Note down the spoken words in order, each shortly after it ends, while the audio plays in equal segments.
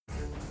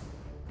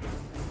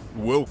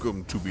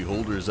Welcome to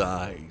Beholder's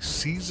Eye,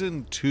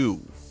 Season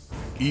 2.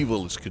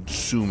 Evil is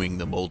consuming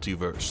the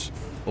multiverse.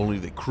 Only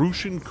the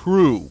Crucian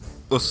crew,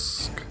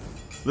 Usk,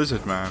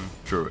 Lizardman,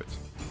 Druid.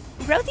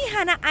 Rosie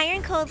Hannah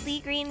Iron Cold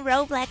Lee Green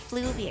Roe Black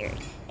Bluebeard,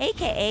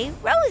 aka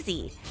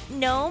Rosie,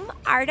 Gnome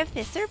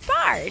Artificer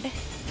Bard.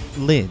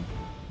 Lynn,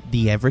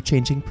 the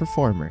ever-changing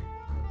performer.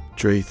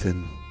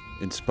 Drathan,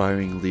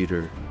 inspiring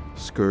leader.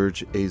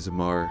 Scourge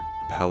Azamar,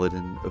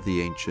 paladin of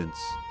the ancients.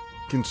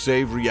 can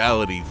save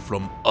reality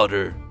from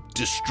utter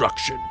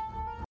destruction.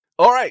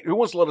 All right, who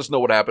wants to let us know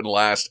what happened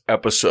last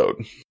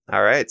episode?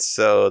 All right,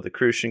 so the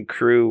Crucian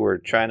crew were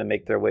trying to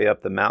make their way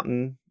up the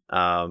mountain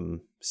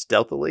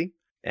stealthily.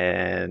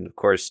 And, of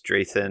course,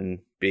 Drathan,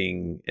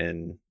 being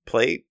in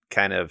plate,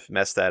 kind of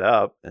messed that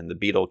up. And the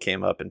beetle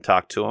came up and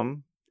talked to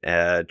him.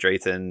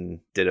 Drathan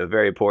did a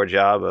very poor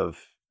job of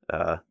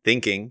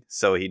thinking,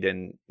 so he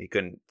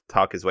couldn't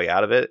talk his way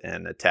out of it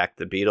and attacked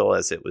the beetle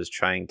as it was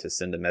trying to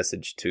send a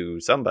message to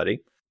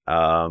somebody.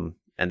 And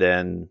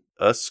then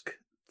Usk,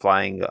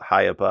 flying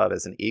high above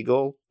as an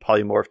eagle,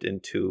 polymorphed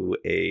into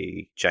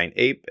a giant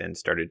ape and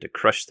started to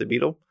crush the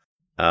beetle.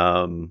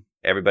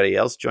 Everybody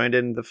else joined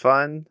in the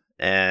fun,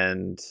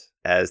 and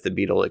as the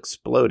beetle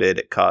exploded,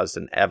 it caused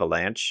an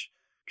avalanche,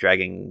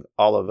 dragging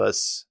all of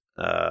us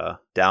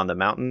down the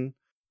mountain,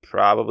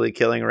 probably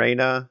killing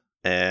Reyna.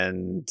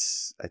 And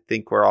I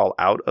think we're all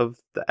out of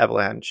the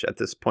avalanche at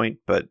this point,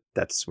 but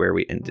that's where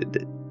we ended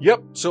it.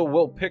 Yep, so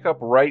we'll pick up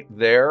right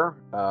there.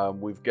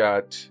 We've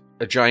got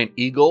a giant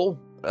eagle.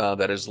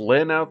 That is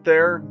Lynn out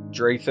there.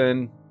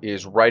 Drathan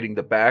is riding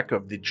the back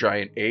of the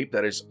giant ape.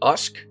 That is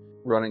Usk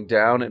running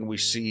down, and we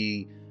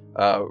see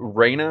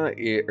Reyna,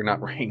 or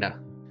not Reyna.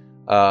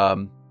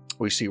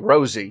 We see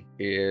Rosie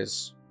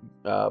is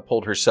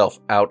pulled herself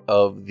out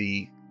of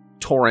the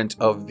torrent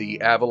of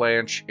the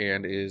avalanche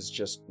and is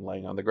just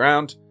laying on the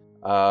ground.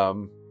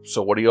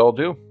 So what do you all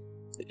do?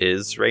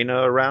 Is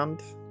Reyna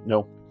around?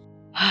 No.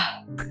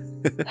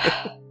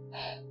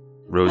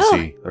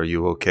 Rosie, are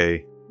you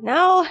okay?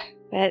 No,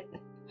 but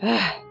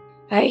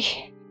I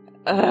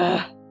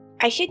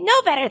should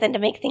know better than to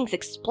make things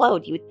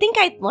explode. You would think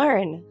I'd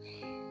learn.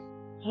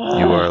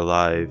 You are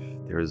alive.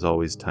 There is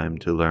always time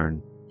to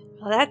learn.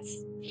 Well,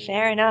 that's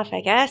fair enough,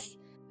 I guess.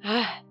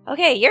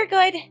 Okay, you're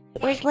good.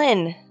 Where's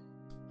Lynn?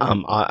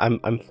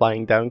 I'm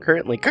flying down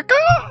currently.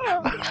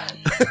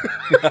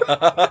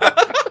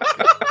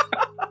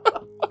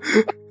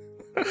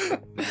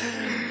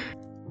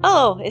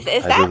 Oh, is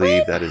that I believe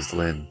Lynn? that is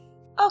Lynn.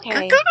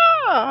 Okay.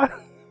 All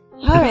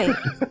right.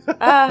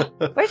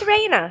 Where's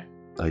Reyna?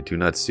 I do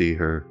not see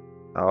her.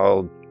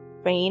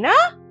 Reyna?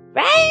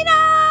 Reyna!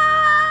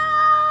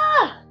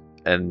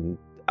 And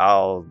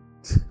I'll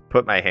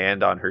put my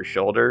hand on her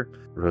shoulder.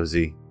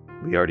 Rosie,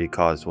 we already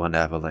caused one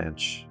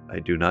avalanche. I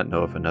do not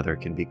know if another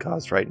can be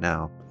caused right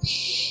now.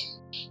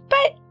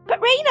 But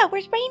Reyna,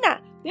 where's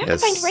Reyna? We have to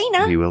find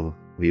Reyna.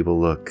 We will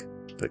look.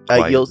 But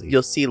quietly.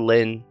 You'll see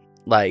Lynn,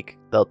 like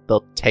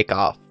they'll take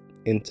off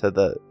into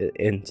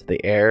the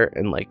air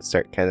and like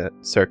start kind of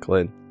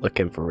circling,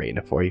 looking for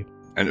Reyna for you.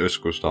 And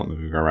Usk will start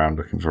moving around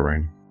looking for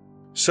rain.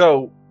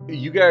 So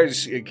you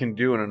guys can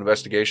do an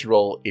investigation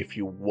roll if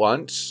you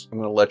want. I'm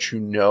going to let you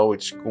know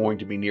it's going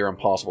to be near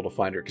impossible to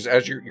find her. Because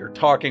as you're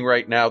talking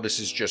right now, this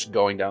is just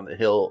going down the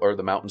hill or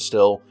the mountain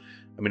still.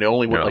 I mean, it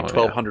only went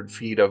 1,200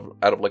 feet out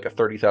of like a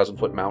 30,000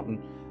 foot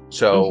mountain.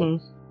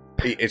 So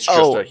it's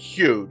just a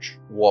huge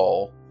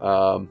wall.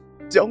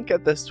 Don't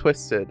get this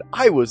twisted.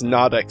 I was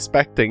not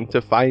expecting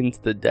to find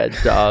the dead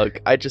dog.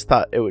 I just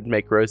thought it would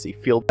make Rosie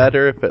feel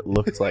better if it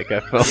looked like I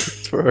felt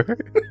for her.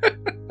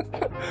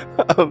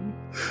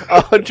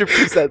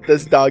 100%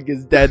 this dog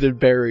is dead and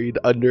buried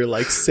under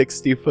like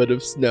 60 foot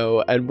of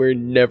snow, and we're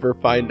never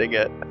finding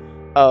it.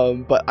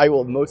 But I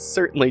will most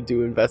certainly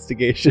do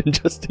investigation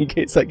just in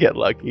case I get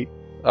lucky.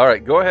 All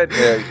right, go ahead.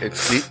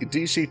 It's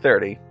DC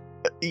 30.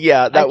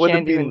 Yeah, that would have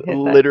can't even been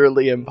hit that.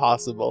 literally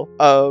impossible.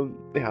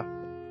 Yeah.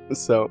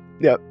 So,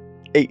 yeah.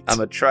 8. I'm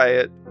gonna try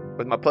it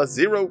with my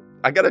 +0.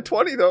 I got a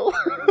 20 though.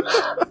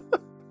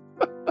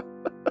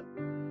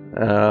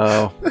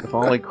 Oh, if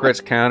only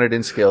crits counted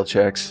in skill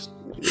checks.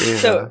 Yeah.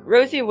 So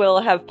Rosie will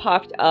have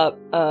popped up,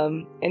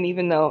 and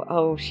even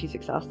though, she's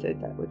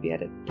exhausted, that would be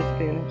at a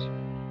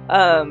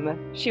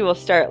disadvantage. She will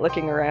start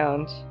looking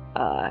around,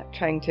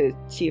 trying to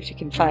see if she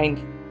can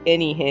find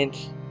any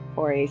hint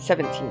for a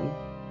 17.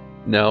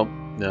 No.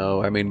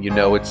 I mean,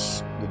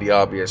 it's the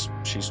obvious.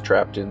 She's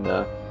trapped in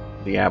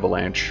the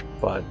avalanche,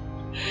 but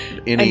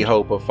any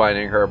hope of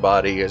finding her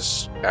body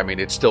is, I mean,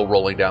 it's still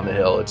rolling down the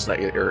hill. It's not,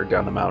 or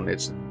down the mountain.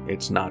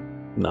 It's not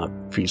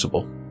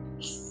feasible.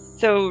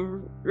 So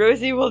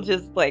Rosie will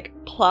just like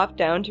plop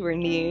down to her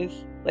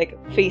knees, like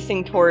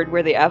facing toward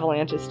where the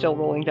avalanche is still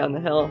rolling down the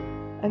hill,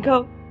 and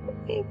go,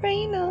 "Hey,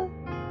 Reyna,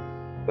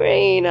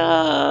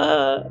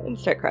 and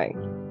start crying.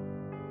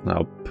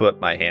 I'll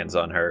put my hands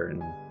on her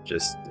and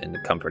just in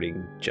a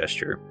comforting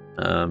gesture.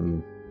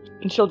 And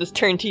she'll just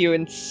turn to you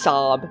and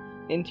sob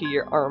into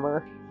your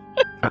armor.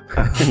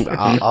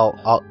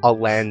 I'll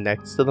land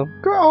next to them.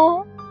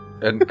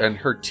 And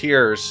her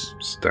tears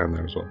Stand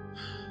there as well.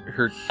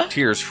 her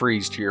tears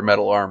freeze to your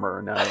metal armor,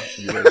 and now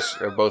you guys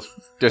are both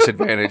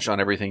disadvantaged on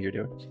everything you're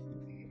doing.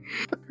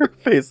 Her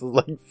face is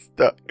like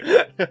stuck.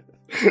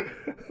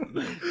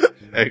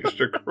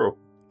 Extra cruel.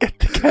 Get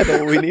the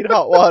kettle. We need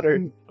hot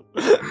water.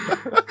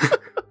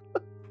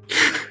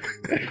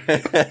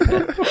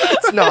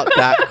 It's not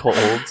that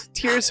cold.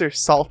 Tears are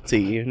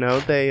salty, you know.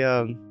 They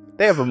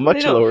have a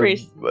much don't lower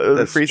freeze.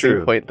 freezing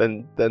true. point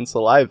than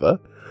saliva.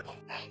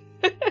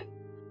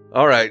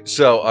 All right,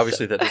 so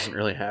obviously that doesn't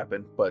really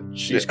happen, but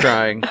she's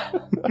crying.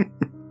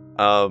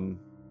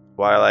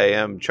 While I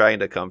am trying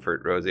to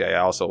comfort Rosie, I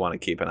also want to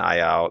keep an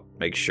eye out,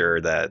 make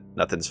sure that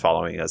nothing's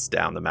following us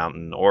down the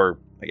mountain, or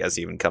I guess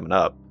even coming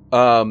up.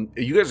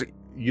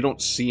 You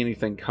don't see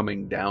anything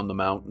coming down the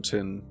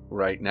mountain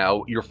right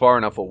now. You're far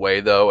enough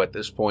away, though, at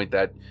this point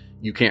that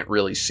you can't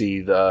really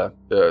see the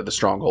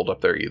stronghold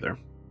up there either.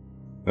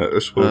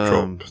 This will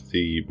drop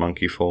the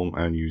monkey form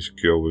and use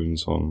Cure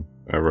Wounds on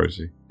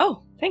Rosie.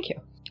 Oh, thank you.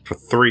 For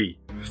three.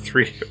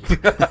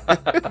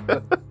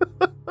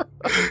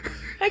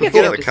 I guess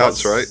Yeah, you have that to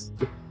counts, right?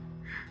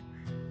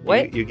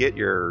 What? You get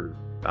your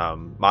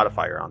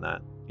modifier on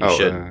that. You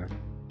should.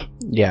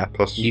 Yeah,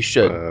 Plus you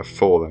should.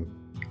 4 then.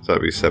 So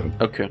that'd be 7.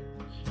 Okay.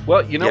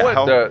 Well, you know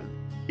Yeah, what?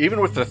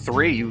 Even with the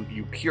 3,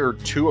 you cured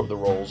 2 of the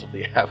rolls of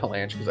the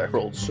avalanche because I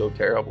rolled so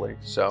terribly.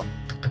 So,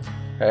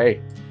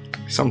 hey.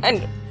 Something.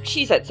 And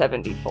she's at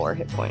 74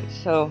 hit points,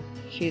 so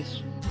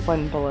she's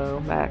 1 below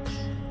max.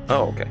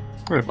 Oh, okay.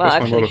 Yeah, Well, plus my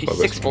actually, modifier, she's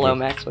 6 that's below good.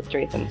 max with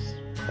Draythan's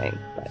thing.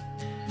 But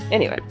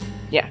anyway,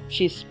 yeah,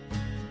 she's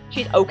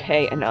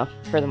okay enough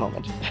for the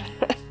moment.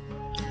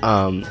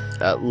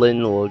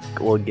 Lynn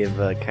will give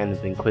a kind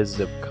of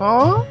inquisitive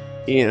call.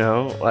 You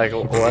know, like,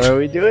 what are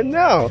we doing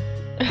now?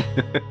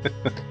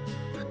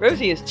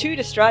 Rosie is too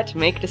distraught to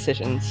make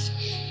decisions.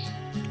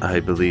 I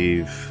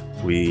believe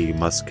we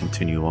must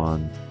continue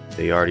on.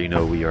 They already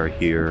know we are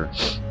here.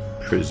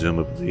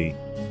 Presumably,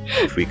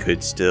 if we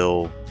could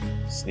still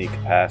sneak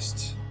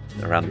past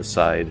around the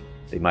side,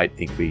 they might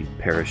think we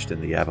perished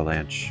in the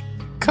avalanche.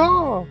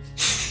 Call.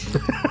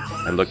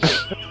 I look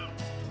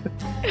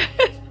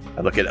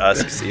at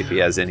Usk, see if he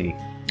has any.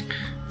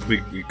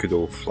 We could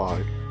all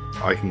fly.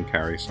 I can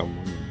carry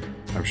someone.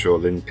 I'm sure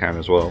Lynn can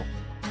as well.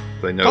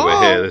 They know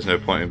we're here. There's no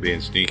point in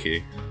being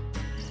sneaky.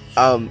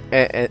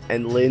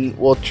 And Lynn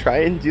will try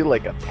and do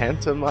like a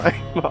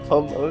pantomime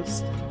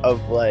almost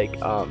of like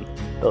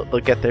they'll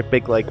get their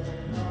big like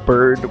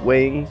bird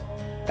wing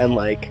and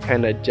like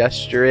kind of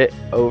gesture it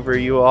over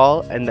you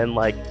all and then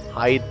like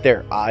hide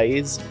their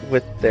eyes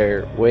with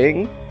their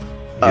wing.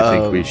 You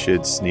think we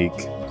should sneak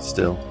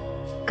still?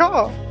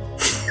 Call.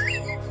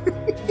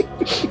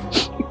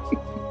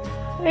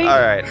 Hey,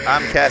 All right,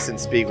 I'm casting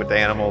Speak with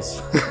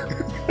Animals.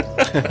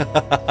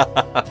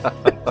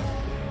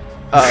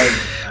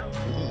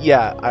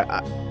 Yeah,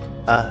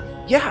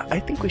 I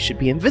think we should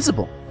be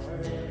invisible.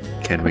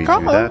 Can we do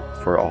Call. that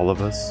for all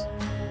of us?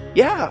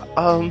 Yeah,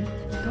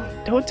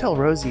 don't tell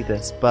Rosie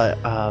this, but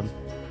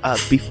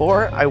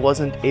before I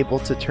wasn't able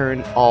to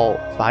turn all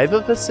 5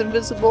 of us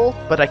invisible,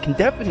 but I can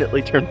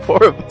definitely turn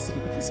 4 of us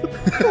invisible.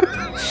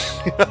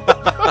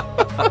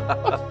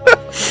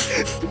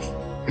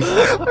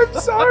 I'm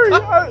sorry.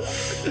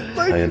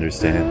 I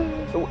understand.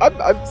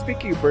 I'm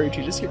speaking of birds.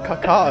 You just hear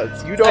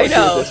cacaws. You don't I hear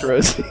know. this,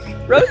 Rosie.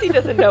 Rosie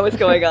doesn't know what's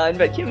going on,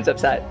 but Kim's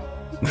upset.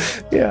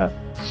 Yeah.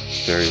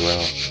 Very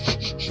well.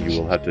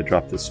 You will have to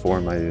drop this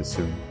form, I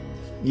assume.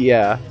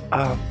 Yeah.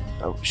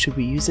 Should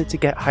we use it to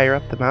get higher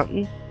up the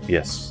mountain?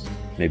 Yes.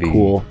 Maybe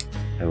Cool.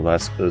 I will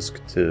ask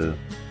Usk to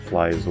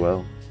fly as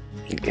well.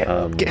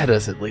 Get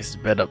us at least a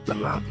bit up the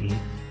mountain.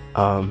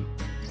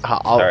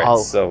 All right,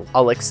 so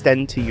I'll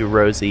extend to you,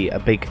 Rosie, a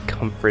big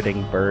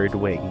comforting bird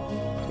wing,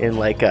 in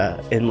like a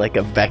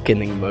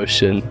beckoning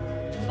motion.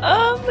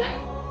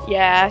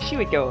 Yeah, she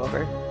would go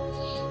over.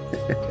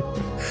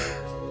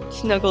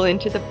 Snuggle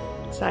into the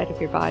side of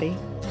your body.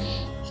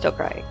 Still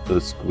crying.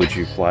 Usk, would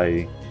you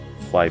fly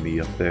me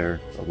up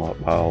there a lot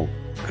while,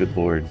 good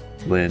lord,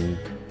 Lynn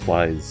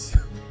flies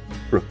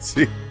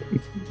Rosie?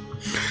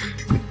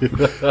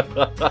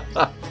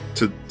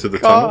 To the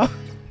tunnel?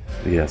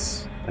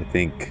 Yes, I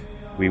think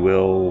we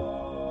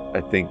will.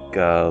 I think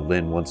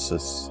Lynn wants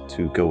us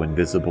to go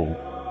invisible,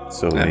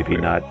 so Yeah, maybe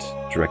we- not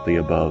directly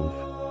above,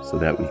 so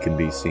that we can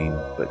be seen,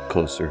 but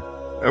closer.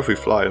 If we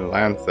fly and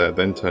land there,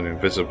 then turn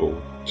invisible,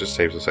 just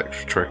saves us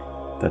extra trick.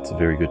 That's a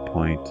very good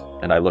point.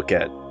 and I look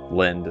at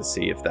Lynn to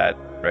see if that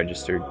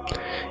registered.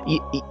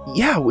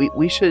 Yeah,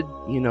 we should,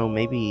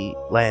 maybe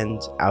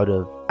land out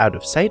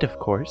of sight, of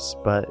course,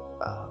 but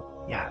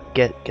yeah,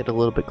 get a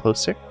little bit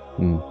closer.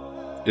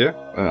 Yeah,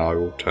 and I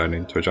will turn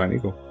into a giant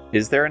eagle.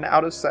 Is there an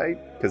out of sight?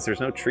 Because there's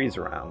no trees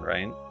around,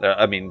 right?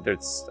 I mean,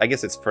 I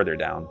guess it's further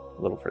down,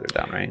 a little further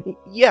down, right?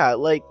 Yeah,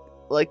 like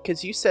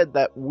because you said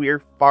that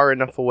we're far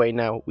enough away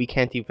now, we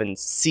can't even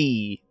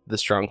see the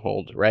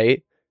stronghold,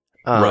 right?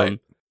 Right.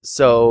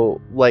 So,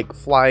 like,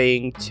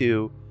 flying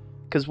to...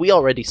 Because we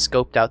already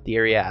scoped out the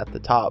area at the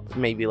top.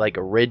 Maybe, like,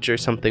 a ridge or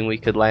something we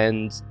could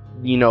land,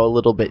 a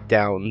little bit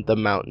down the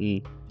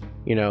mountain,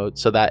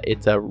 so that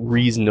it's a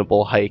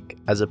reasonable hike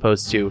as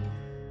opposed to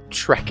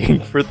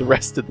trekking for the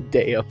rest of the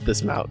day up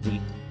this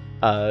mountain.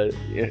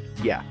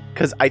 Yeah,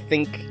 because I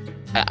think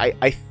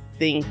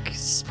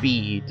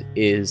speed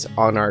is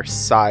on our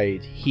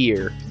side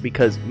here,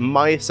 because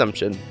my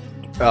assumption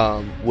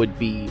would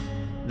be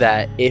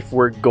that if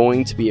we're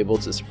going to be able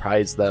to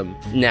surprise them,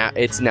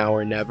 it's now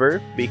or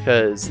never,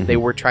 because they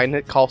were trying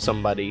to call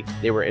somebody,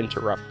 they were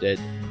interrupted,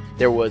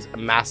 there was a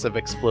massive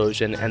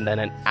explosion and then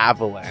an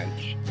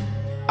avalanche.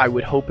 I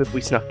would hope if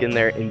we snuck in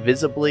there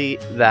invisibly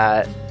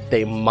that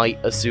they might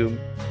assume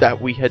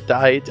that we had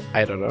died.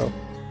 I don't know.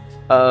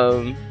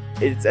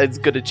 It's as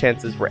good a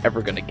chance as we're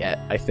ever gonna get,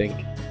 I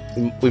think.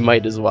 We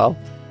might as well.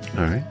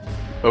 All right.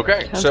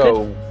 Okay, Sounds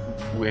so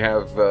we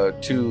have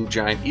 2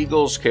 giant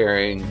eagles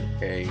carrying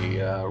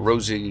a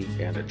Rosie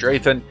and a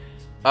Drathan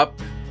up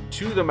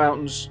to the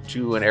mountains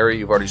to an area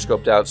you've already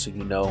scoped out, so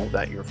you know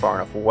that you're far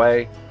enough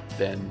away.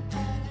 Then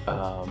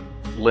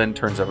Lynn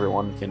turns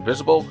everyone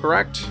invisible,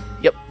 correct?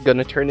 Yep,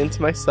 gonna turn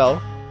into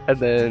myself, and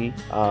then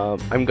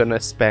I'm gonna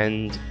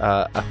spend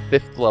a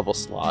 5th level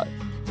slot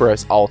for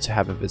us all to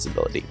have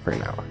invisibility for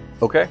an hour.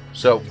 Okay,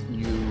 so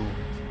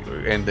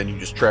and then you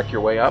just trek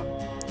your way up?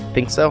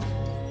 Think so?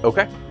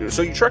 Okay,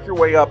 so you trek your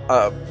way up.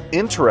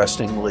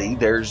 Interestingly,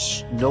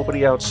 there's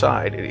nobody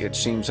outside. It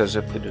seems as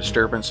if the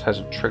disturbance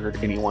hasn't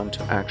triggered anyone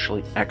to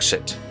actually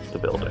exit the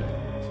building.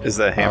 Is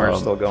the hammer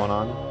still going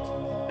on?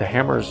 The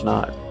hammer is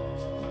not.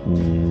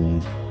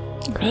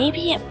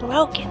 Maybe it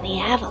broke in the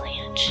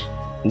avalanche.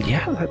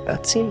 Yeah,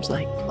 that seems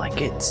like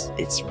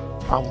it's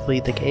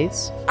probably the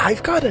case.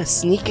 I've got a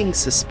sneaking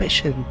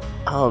suspicion.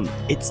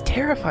 It's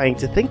terrifying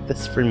to think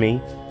this for me.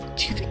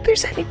 Do you think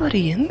there's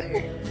anybody in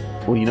there?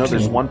 Well, you know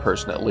there's one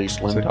person at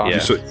least, Lynn talked.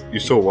 Yeah. You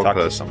saw one Talk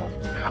to person. someone.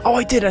 Oh,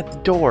 I did at the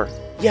door.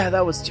 Yeah,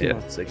 that was 2 Yeah.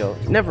 months ago.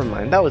 Never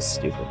mind, that was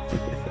stupid.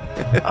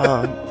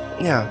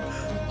 Yeah.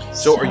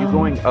 So are you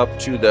going up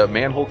to the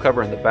manhole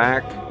cover in the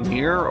back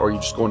near, or are you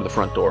just going to the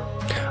front door?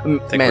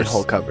 think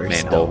Manhole we're covers.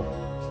 manhole.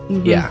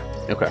 Still. Yeah.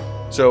 Okay.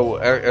 So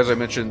as I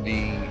mentioned,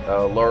 the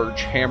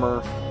large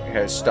hammer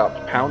has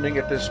stopped pounding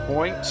at this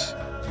point.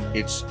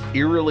 It's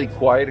eerily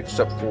quiet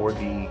except for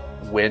the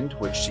wind,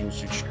 which seems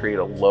to just create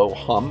a low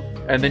hum.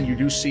 And then you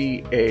do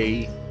see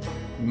a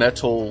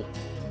metal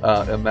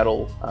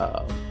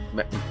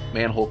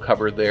manhole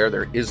cover there.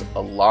 There is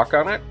a lock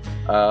on it.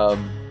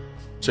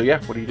 So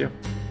yeah, what do you do?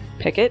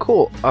 Pick it.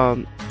 Cool.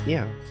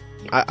 Yeah.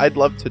 I'd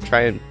love to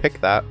try and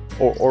pick that.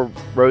 Or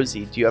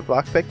Rosie, do you have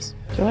lockpicks?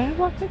 Do I have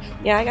lockpicks?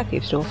 Yeah, I got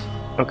thieves' tools.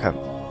 Okay.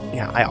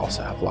 Yeah, I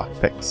also have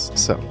lockpicks,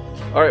 so.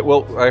 All right.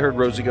 Well, I heard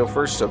Rosie go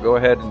first, so go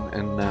ahead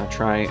and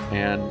try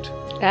and.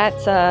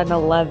 That's an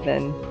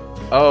 11.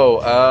 Oh,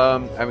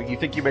 I mean, you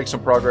think you make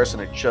some progress,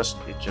 and it just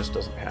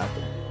doesn't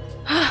happen.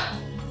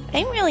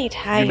 I'm really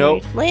tired.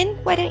 know- Lynn,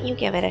 why don't you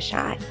give it a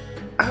shot?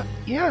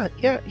 Yeah,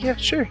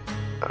 sure.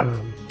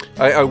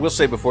 I will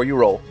say before you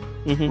roll,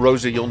 Mhm.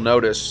 Rosie, you'll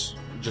notice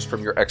just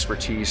from your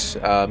expertise,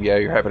 yeah,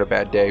 you're having a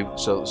bad day,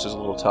 so this is a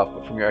little tough,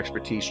 but from your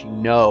expertise, you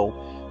know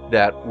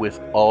that with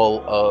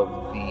all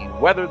of the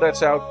weather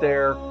that's out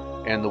there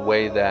and the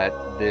way that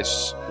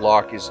this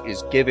lock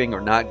is giving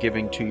or not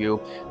giving to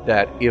you,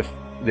 that if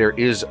there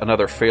is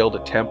another failed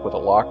attempt with a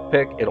lock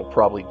pick, it'll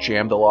probably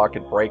jam the lock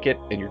and break it,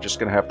 and you're just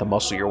going to have to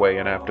muscle your way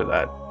in after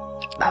that.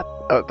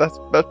 That's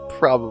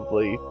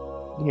probably.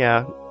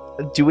 Yeah.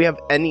 Do we have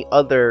any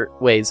other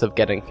ways of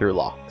getting through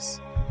locks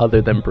other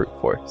than brute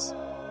force?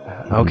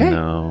 Okay.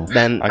 No.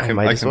 Then I can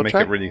might as well make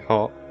try. it really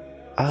hot.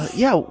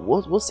 Yeah,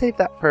 we'll save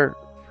that for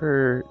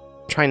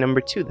try number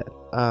 2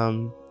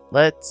 then.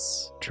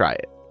 Let's try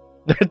it.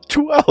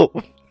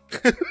 12.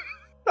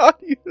 Not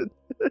even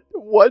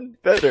one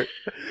better.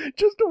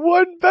 Just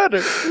one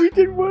better. We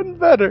did one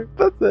better.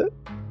 That's it.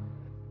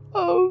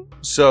 Oh.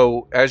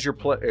 So as you're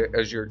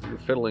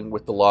fiddling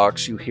with the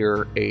locks, you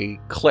hear a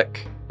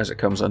click as it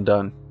comes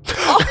undone.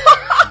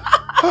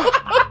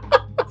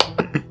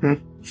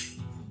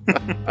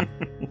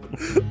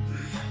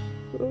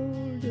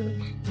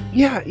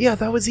 Yeah,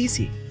 that was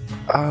easy.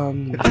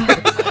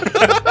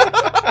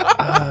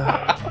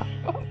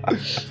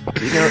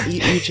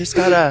 You just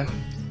gotta.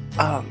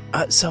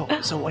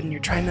 So when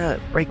you're trying to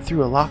break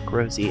through a lock,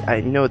 Rosie,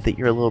 I know that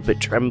you're a little bit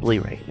trembly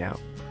right now.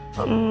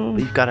 But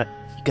you gotta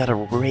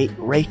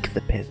rake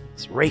the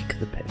pins. Rake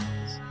the pins.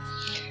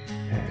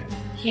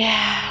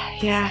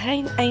 Yeah,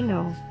 I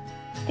know.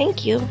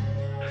 Thank you.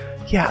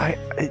 Yeah,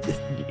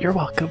 you're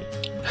welcome.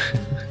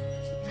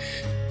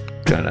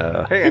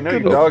 Gonna. Hey, I know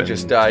your dog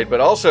just died, but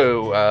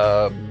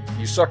also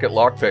you suck at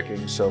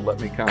lockpicking, so let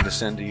me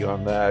condescend to you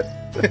on that.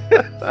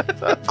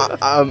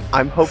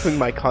 I'm hoping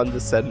my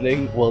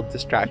condescending will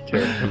distract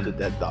her from the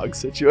dead dog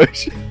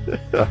situation.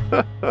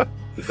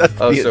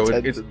 That's Oh, the so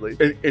intendedly.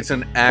 it's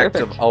an act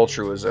of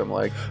altruism,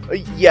 like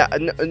Yeah,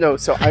 no,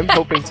 so I'm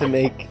hoping to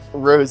make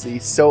Rosie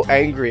so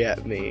angry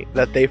at me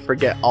that they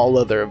forget all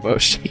other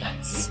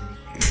emotions.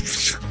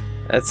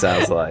 That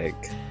sounds like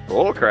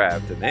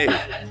bullcrap to me.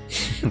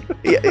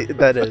 Yeah,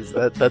 that's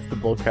the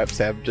bullcrap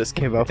Sam just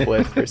came up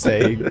with for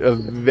saying a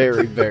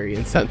very, very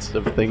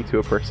insensitive thing to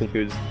a person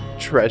whose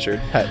treasured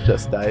pet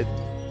just died.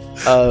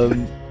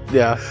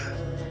 Yeah.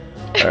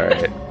 All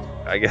right.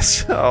 I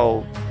guess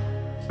I'll.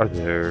 Are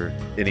there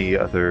any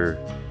other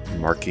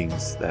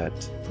markings that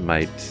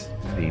might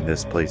mean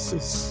this place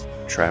is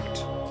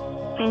trapped?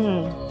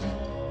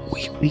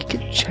 We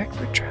can check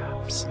for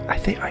traps. I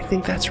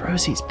think that's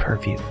Rosie's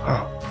purview,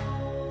 huh?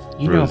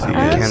 You know Rosie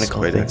about is mechanical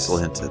quite things.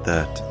 excellent at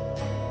that.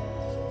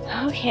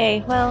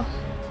 Okay, well,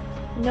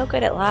 I'm no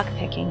good at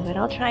lockpicking, but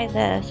I'll try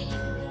this.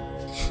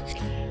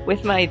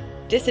 With my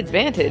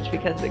disadvantage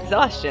because of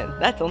exhaustion,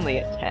 that's only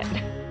a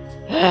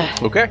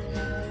 10. Okay.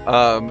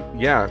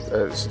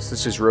 Since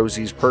this is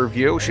Rosie's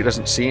purview, she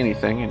doesn't see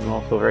anything, and you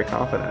all feel very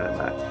confident in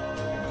that.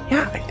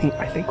 Yeah, I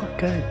think we're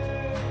good.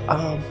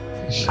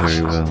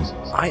 Very well.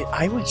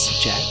 I would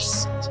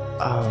suggest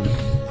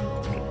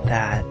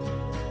that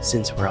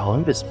since we're all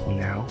invisible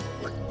now,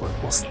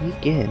 we'll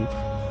sneak in,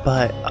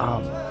 but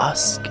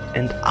Usk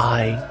and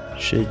I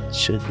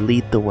should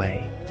lead the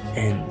way,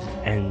 and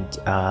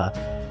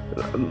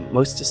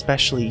most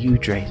especially you,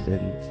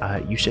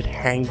 Draythan, you should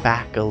hang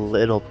back a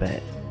little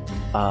bit.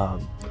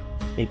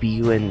 Maybe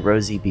you and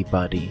Rosie be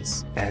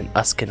buddies, and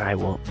Usk and I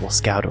will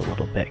scout a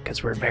little bit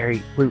because we're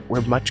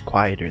much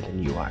quieter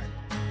than you are.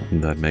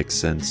 That makes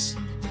sense.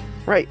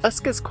 Right,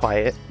 Usk is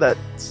quiet.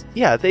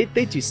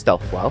 They do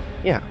stealth well.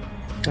 Yeah.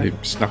 They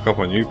snuck up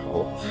on you,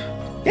 Paul.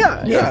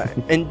 Yeah.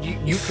 And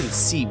you can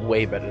see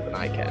way better than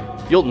I can.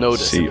 You'll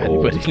notice See if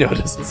anybody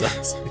notices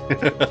us.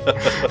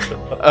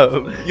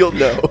 You'll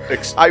know.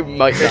 I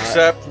might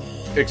not.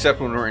 Except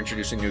when we're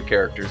introducing new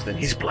characters, then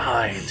he's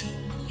blind.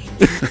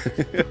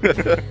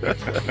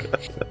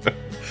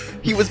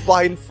 He was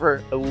blind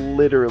for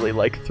literally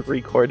like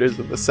 3/4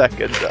 of a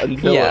second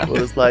until Yeah. it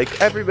was like,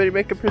 everybody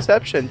make a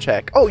perception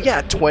check. Oh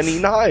yeah,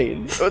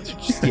 29. It's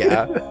just,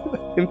 yeah,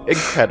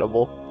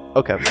 incredible.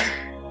 Okay,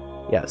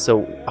 yeah. So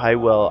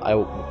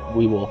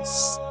we will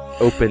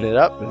open it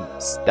up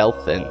and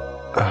stealth in.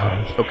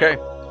 Okay.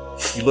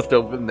 You lift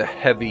open the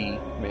heavy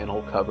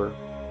manhole cover.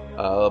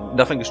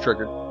 Nothing is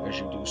triggered as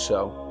you do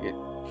so. It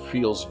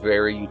feels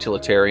very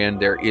utilitarian.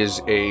 There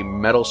is a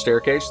metal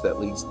staircase that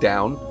leads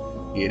down.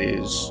 It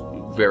is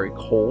very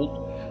cold.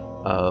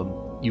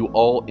 You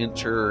all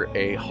enter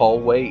a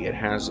hallway. It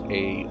has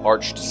a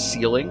arched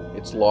ceiling.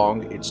 It's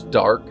long. It's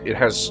dark. It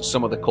has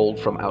some of the cold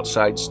from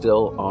outside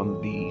still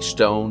on the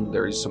stone.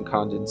 There is some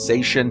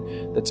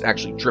condensation that's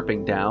actually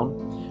dripping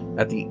down.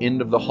 At the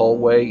end of the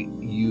hallway,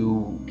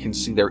 you can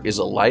see there is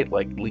a light,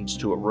 like leads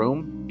to a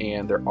room,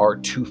 and there are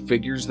two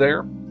figures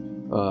there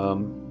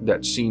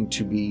that seem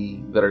to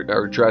be that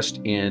are dressed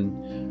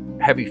in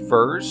heavy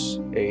furs.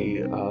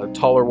 A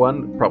taller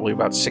one, probably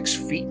about 6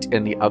 feet,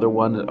 and the other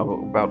one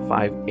about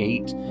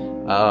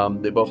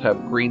 5'8". They both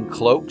have green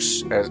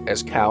cloaks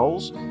as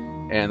cowls,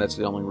 and that's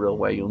the only real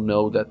way you'll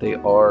know that they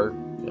are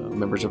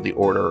members of the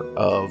Order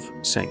of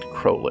St.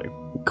 Crowley.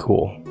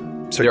 Cool.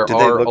 So There do they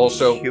are look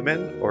also-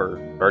 human, or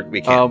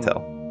we can't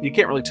tell? You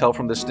can't really tell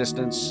from this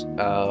distance.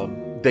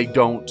 They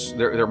don't.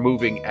 They're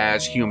moving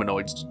as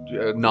humanoids,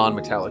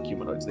 non-metallic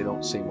humanoids. They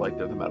don't seem like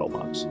they're the metal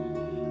monks.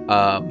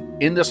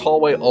 In this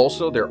hallway,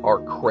 also there are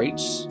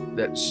crates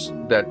that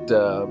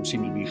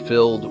seem to be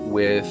filled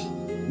with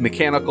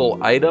mechanical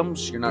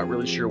items. You're not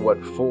really sure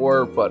what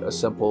for, but a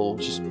simple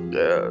just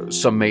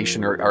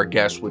summation or our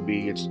guess would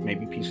be it's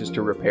maybe pieces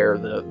to repair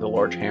the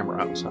large hammer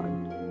outside.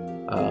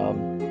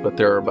 But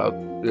there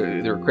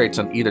are crates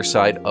on either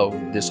side of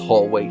this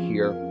hallway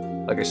here.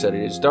 Like I said,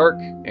 it is dark,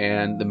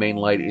 and the main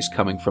light is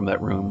coming from that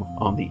room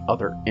on the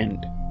other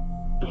end.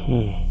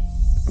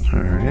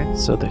 All right.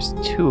 So there's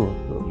two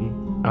of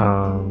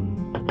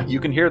them. You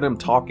can hear them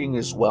talking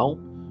as well.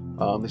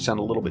 They sound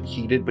a little bit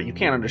heated, but you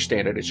can't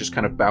understand it. It's just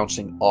kind of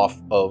bouncing off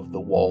of the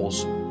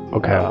walls.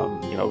 Okay.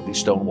 These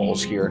stone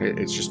walls here, and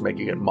it's just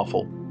making it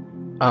muffled.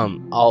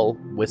 I'll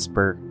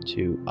whisper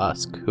to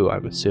Usk, who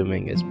I'm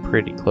assuming is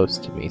pretty close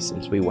to me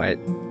since we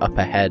went up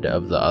ahead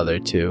of the other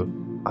two.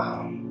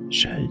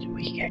 Should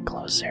we get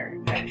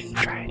closer and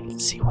try and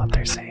see what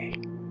they're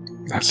saying?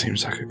 That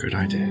seems like a good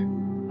idea.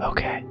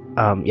 Okay.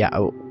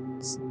 Yeah.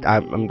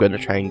 I'm going to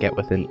try and get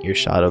within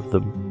earshot of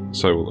them.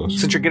 So will us.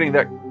 Since you're getting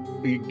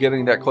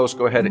that close,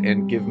 go ahead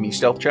and give me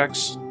stealth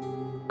checks.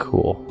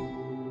 Cool.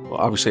 Well,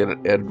 obviously at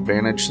an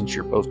advantage since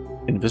you're both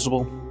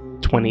invisible.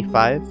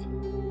 25.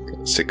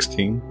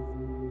 16.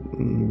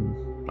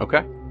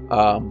 Okay.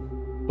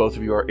 Both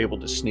of you are able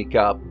to sneak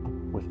up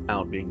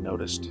without being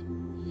noticed.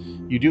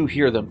 You do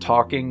hear them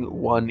talking.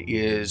 One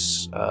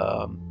is,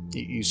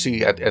 you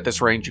see at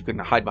this range, you can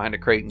hide behind a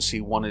crate and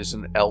see one is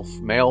an elf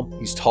male.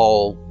 He's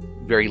tall,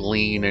 very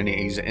lean, and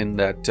he's in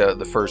that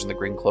the furs and the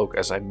green cloak,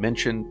 as I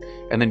mentioned.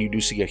 And then you do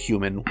see a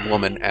human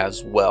woman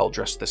as well,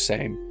 dressed the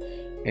same.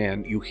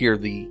 And you hear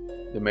the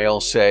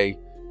male say,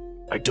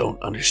 "I don't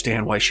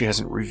understand why she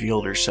hasn't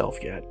revealed herself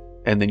yet."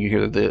 And then you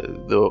hear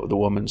the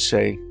woman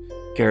say,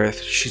 "Gareth,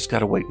 she's got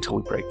to wait until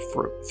we break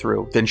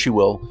through. Then she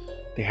will.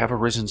 They have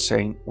arisen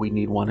saying we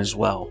need one as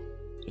well.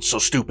 It's so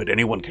stupid.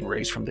 Anyone can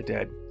raise from the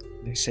dead.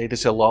 They say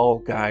this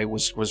Elal guy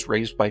was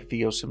raised by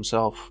Theos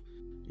himself.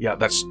 Yeah,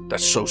 that's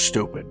so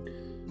stupid.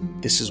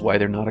 This is why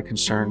they're not a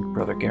concern,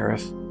 Brother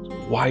Gareth.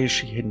 Why is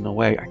she hidden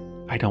away?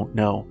 I don't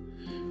know.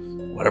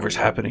 whatever's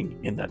happening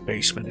in that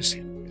basement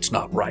it's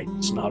not right.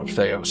 It's not of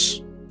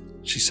Theos.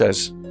 She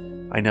says,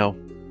 I know.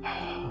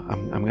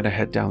 I'm going to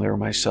head down there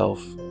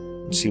myself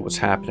and see what's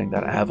happening.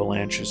 That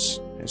avalanche is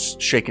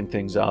shaking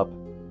things up.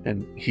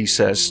 And he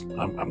says,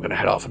 I'm going to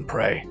head off and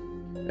pray.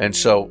 And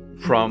so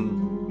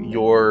from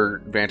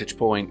your vantage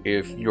point,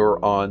 if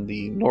you're on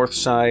the north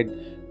side,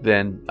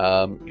 then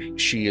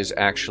she is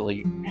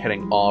actually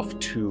heading off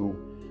to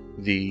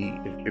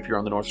if you're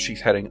on the north,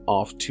 she's heading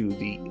off to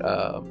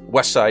the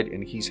west side,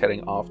 and he's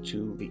heading off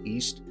to the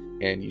east.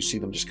 And you see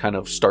them just kind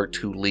of start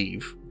to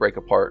leave, break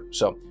apart.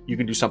 So you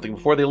can do something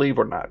before they leave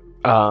or not.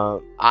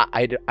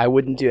 I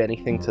wouldn't do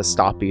anything to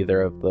stop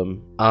either of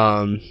them.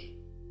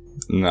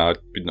 No,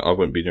 I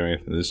wouldn't be doing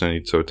anything. There's no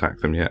need to attack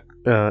them yet.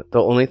 The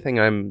only thing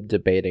I'm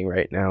debating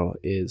right now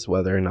is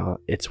whether or not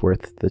it's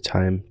worth the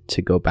time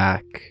to go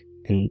back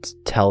and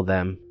tell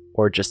them,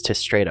 or just to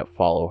straight up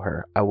follow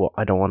her.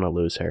 I don't want to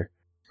lose her.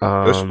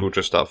 We'll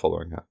just start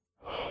following her.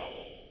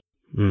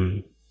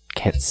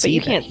 Can't see.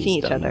 you can't see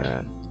each other.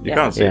 That. You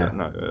can't see it.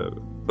 No,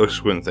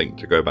 Usk wouldn't think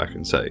to go back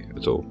and say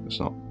at all. It's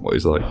not what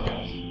he's like.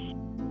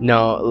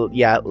 No,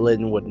 yeah,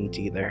 Lynn wouldn't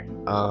either.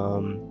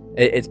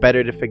 It's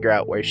better to figure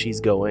out where she's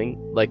going.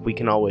 Like, we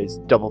can always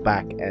double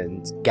back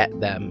and get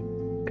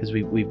them, because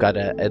we've got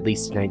at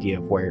least an idea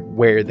of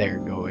where they're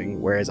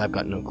going. Whereas I've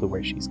got no clue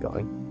where she's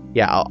going.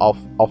 Yeah,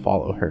 I'll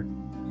follow her.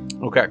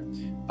 Okay.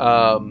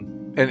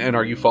 And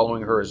are you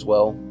following her as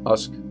well,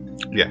 Usk?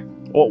 Yeah.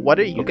 Well, what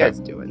are you Okay. guys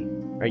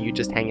doing? Are you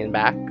just hanging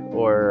back,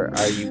 or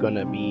are you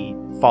gonna be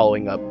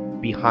following up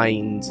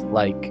behind,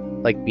 like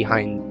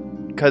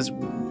behind? Because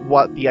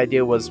what the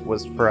idea was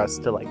for us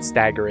to like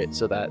stagger it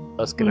so that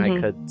Usk and I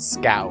could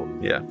scout.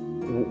 Yeah.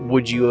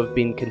 Would you have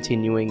been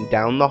continuing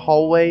down the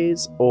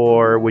hallways,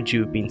 or would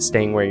you have been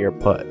staying where you're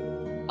put?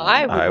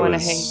 I would I want to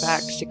was- hang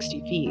back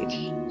 60 feet.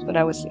 That's what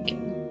I was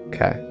thinking.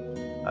 Okay.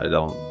 I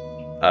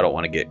don't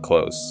want to get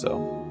close,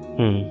 so.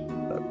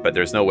 But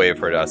there's no way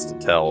for us to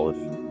tell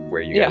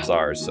where you guys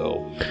are,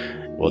 so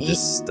we'll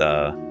just.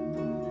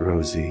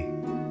 Rosie,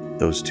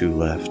 those two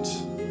left.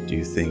 Do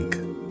you think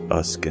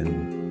Usk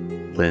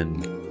and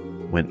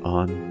Lynn went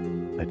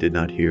on? I did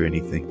not hear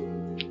anything.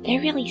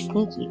 They're really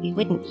sneaky. We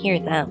wouldn't hear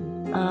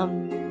them.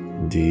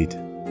 Indeed.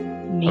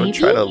 Maybe. I would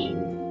try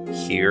to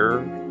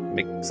hear,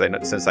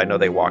 because since I know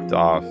they walked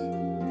off,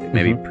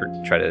 maybe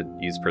try to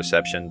use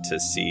perception to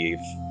see if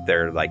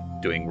they're like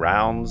doing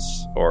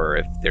rounds or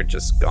if they're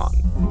just gone.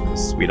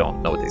 'Cause we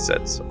don't know what they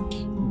said. So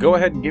Go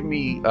ahead and give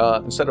me,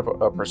 instead of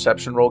a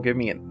perception roll, give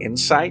me an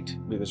insight,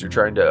 because you're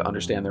trying to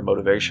understand their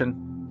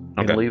motivation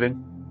in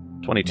leaving.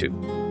 22.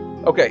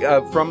 Okay,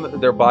 from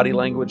their body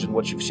language and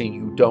what you've seen,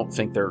 you don't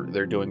think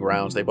they're doing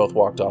rounds. They both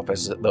walked off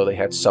as though they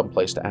had some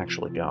place to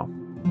actually go.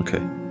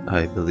 Okay.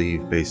 I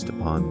believe based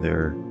upon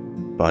their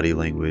body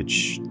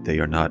language, they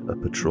are not a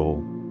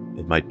patrol.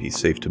 It might be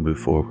safe to move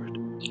forward.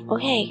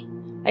 Okay.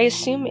 I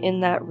assume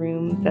in that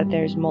room that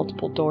there's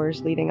multiple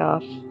doors leading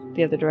off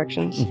the other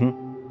directions.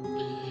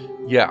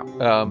 Yeah.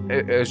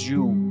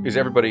 Is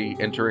everybody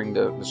entering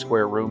the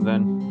square room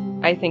then?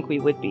 I think we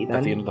would be then.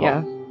 At the end of the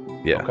yeah.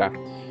 hall? Yeah. Okay.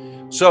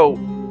 So,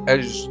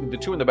 as the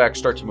two in the back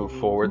start to move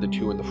forward, the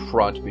two in the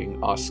front,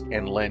 being Usk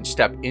and Lynn,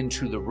 step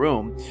into the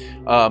room.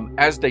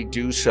 As they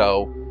do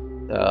so,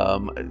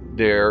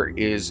 there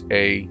is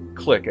a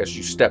click as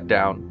you step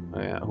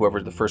down,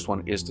 whoever the first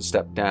one is to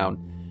step down,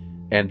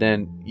 and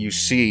then you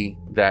see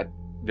that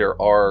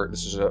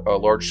this is a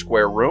large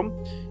square room.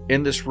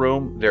 In this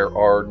room, there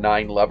are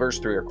 9 levers,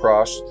 3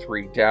 across,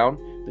 3 down.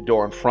 The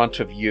door in front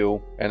of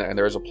you, and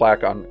there is a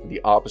plaque on the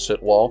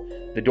opposite wall.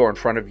 The door in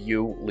front of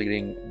you,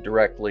 leading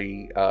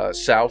directly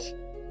south,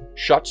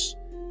 shuts.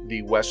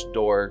 The west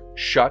door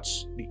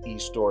shuts. The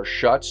east door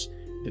shuts.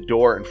 The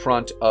door in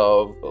front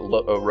of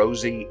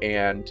Rosie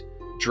and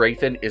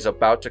Draythan is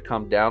about to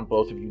come down.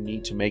 Both of you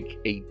need to make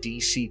a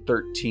DC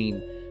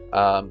 13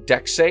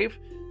 deck save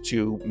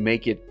to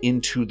make it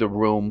into the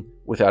room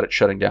without it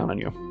shutting down on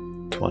you.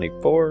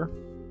 24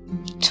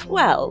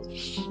 12.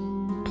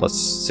 plus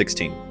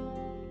 16.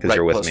 Because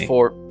you're with plus me.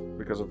 4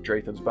 because of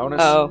Draythan's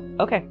bonus. Oh,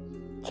 okay.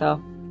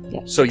 So, yeah.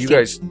 So you 16.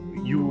 guys,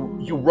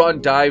 you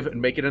run, dive, and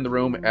make it in the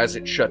room as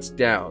it shuts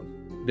down.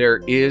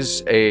 There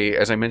is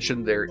as I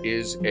mentioned, there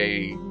is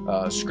a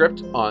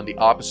script on the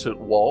opposite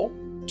wall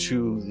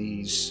to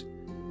these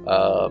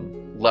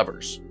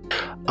levers.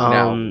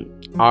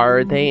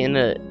 Are they in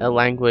a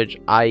language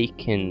I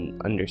can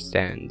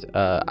understand?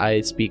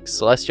 I speak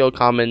Celestial,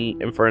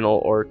 Common,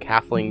 Infernal, or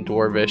Halfling,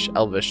 Dwarvish,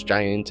 Elvish,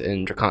 Giant,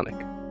 and Draconic.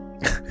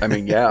 I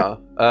mean, yeah.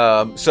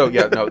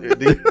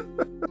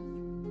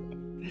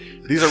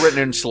 These are written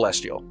in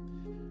Celestial.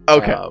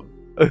 Okay.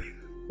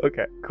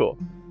 Okay, cool.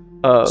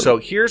 So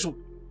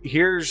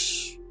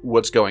here's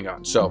what's going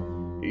on. So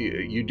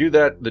you do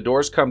that. The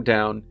doors come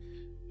down,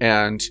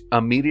 and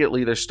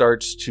immediately there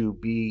starts to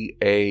be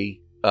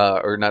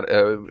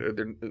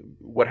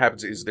what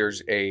happens is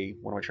there's a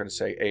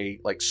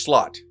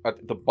slot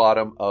at the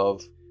bottom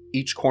of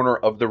each corner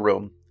of the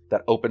room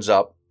that opens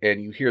up,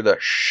 and you hear the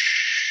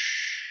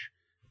shh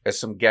as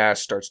some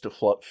gas starts to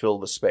fill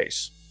the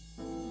space.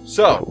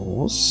 So,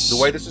 Course. the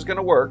way this is going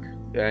to work,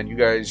 and you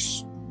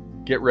guys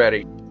get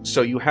ready.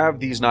 So you have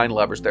these 9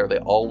 levers there. They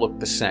all look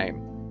the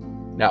same.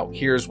 Now,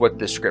 here's what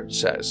the script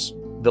says.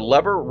 The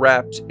lever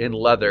wrapped in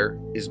leather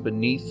is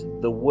beneath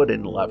the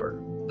wooden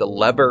lever. The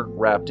lever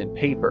wrapped in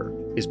paper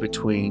is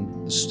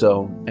between the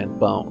stone and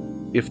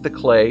bone. If the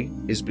clay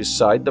is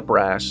beside the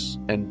brass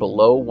and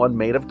below one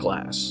made of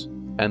glass,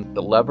 and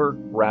the lever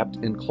wrapped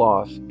in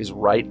cloth is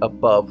right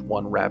above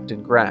one wrapped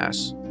in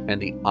grass, and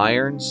the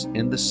iron's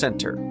in the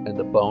center, and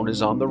the bone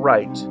is on the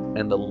right,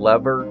 and the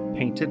lever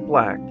painted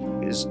black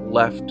is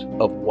left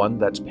of one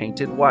that's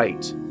painted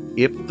white.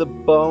 If the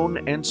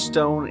bone and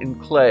stone and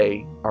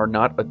clay are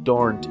not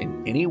adorned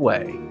in any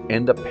way,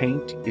 and the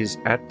paint is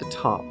at the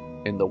top,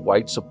 and the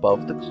white's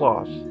above the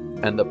cloth,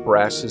 and the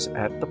brass is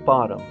at the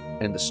bottom,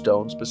 and the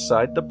stone's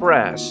beside the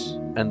brass,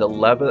 and the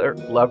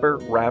lever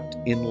wrapped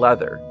in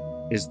leather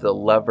is the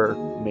lever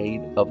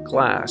made of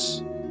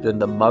glass, then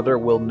the mother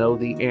will know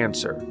the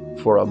answer,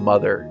 for a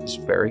mother is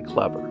very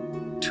clever.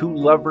 2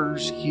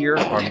 levers here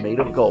are made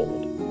of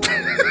gold.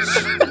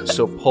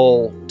 So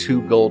pull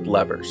 2 gold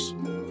levers.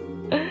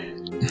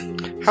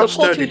 How So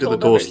pull sturdy 2 do the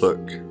gold doors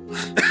levers.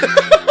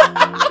 look?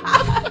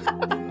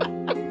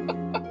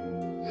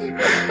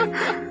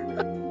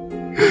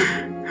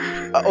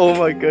 Oh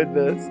my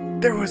goodness.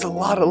 There was a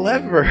lot of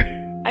lever.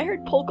 I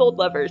heard pull gold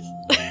levers.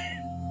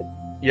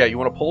 Yeah, you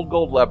want to pull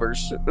gold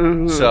levers.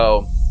 Mhm.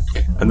 So,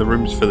 And the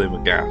room's filling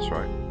with gas,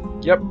 right?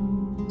 yep.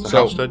 So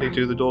how sturdy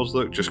do the doors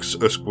look? Just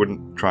 'cause Usk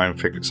wouldn't try and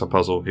fix a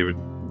puzzle. He would.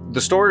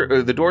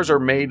 The doors are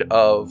made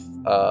of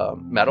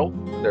metal.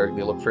 They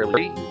look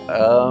fairly.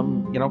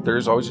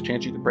 There's always a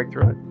chance you can break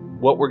through it.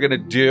 What we're gonna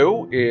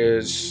do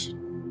is,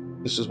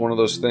 this is one of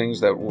those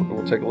things that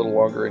will take a little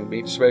longer in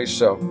meat space.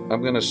 So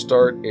I'm gonna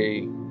start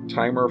a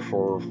timer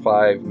for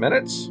 5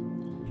 minutes.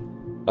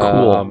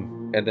 Cool.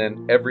 And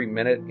then every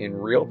minute in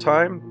real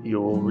time,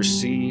 you will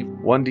receive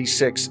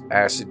 1d6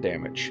 acid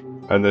damage.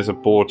 And there's a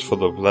board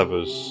full of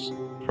levers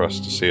for us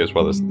to see as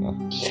well, isn't there?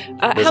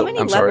 There's How a- many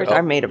I'm levers sorry,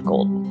 are made of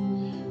gold?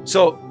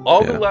 So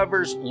all Yeah. the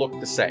levers look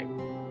the same.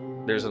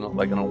 There's an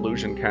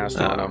illusion cast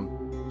on them.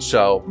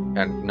 So,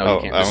 and no,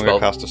 you can't I'm dispel. going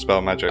to cast a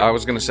spell magic. I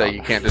was going to say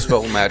you can't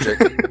dispel magic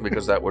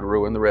because that would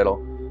ruin the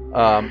riddle.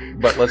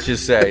 But let's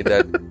just say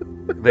that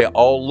they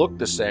all look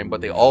the same,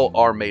 but they all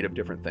are made of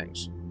different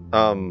things.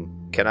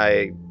 Can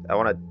I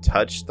want to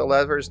touch the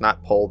levers,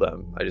 not pull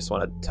them. I just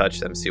want to touch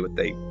them, see what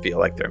they feel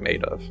like they're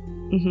made of.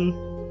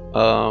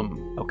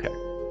 Mm-hmm. Okay.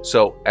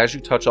 So as you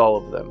touch all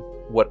of them,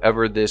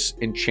 whatever this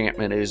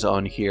enchantment is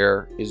on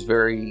here is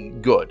very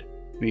good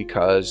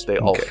because they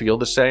all Okay. feel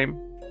the same,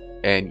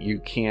 and you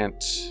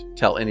can't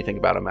tell anything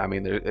about them. I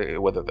mean,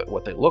 whether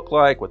what they look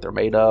like, what they're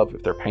made of,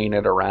 if they're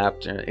painted or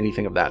wrapped,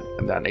 anything of that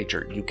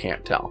nature, you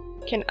can't tell.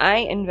 Can I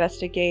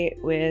investigate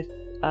with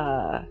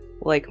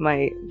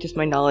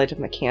my knowledge of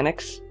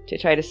mechanics to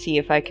try to see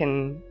if I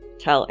can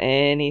tell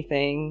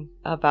anything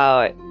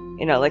about,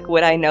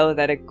 would I know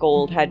that a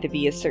gold had to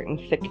be a certain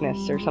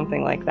thickness or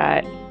something like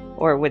that,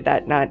 or would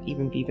that not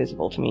even be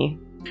visible to me?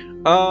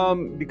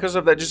 Because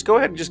of that, just go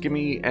ahead and just give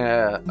me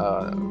a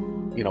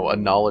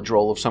knowledge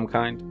roll of some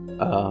kind,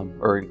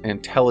 or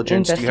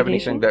intelligence. Do you have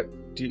anything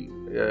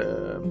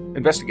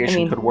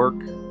investigation could work?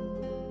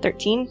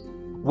 13?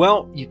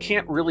 Well, you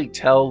can't really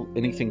tell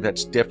anything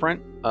that's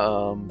different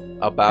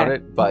about Okay.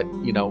 it, but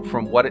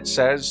from what it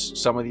says,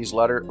 some of these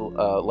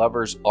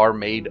levers are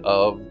made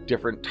of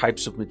different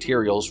types of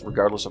materials,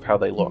 regardless of how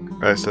they look.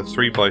 It's a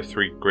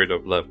 3x3 grid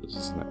of levers,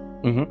 isn't it?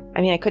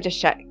 I mean, I could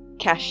just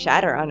cast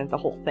Shatter on the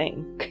whole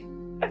thing.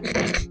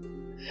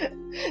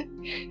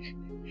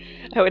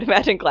 I would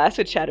imagine glass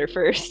would shatter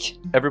first.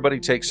 Everybody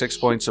take 6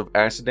 points of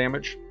acid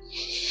damage.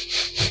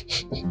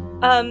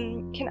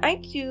 Can I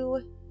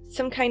do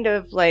some kind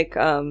of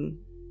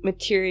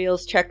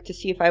materials check to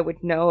see if I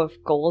would know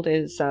if gold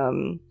is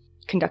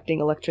conducting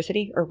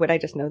electricity, or would I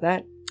just know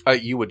that?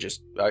 You would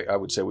just, I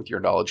would say with your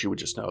knowledge, you would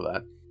just know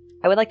that.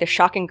 I would like to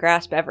shock and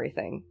grasp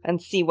everything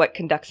and see what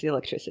conducts the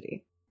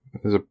electricity.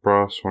 There's a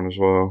brass one as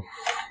well.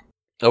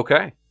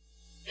 Okay.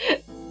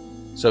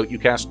 So you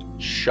cast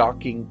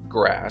Shocking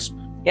Grasp.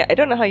 Yeah, I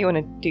don't know how you want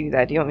to do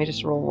that. Do you want me to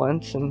just roll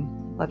once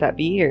and let that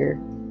be, or?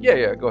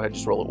 Yeah, go ahead,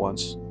 just roll it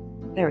once.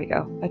 There we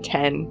go. A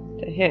 10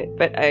 to hit,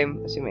 but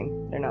I'm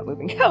assuming they're not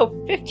moving. Oh,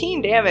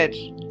 15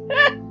 damage!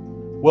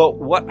 Well,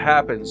 what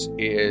happens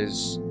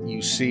is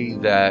you see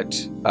that,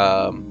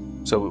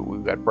 so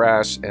we've got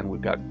brass and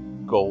we've got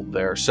gold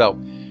there. So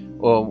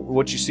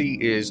what you see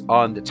is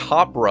on the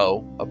top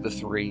row of the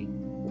 3,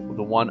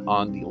 the one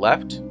on the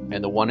left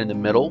and the one in the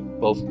middle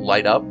both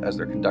light up as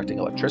they're conducting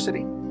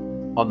electricity.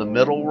 On the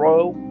middle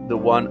row, the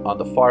one on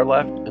the far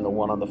left and the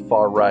one on the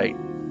far right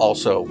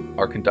also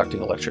are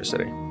conducting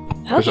electricity.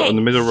 So in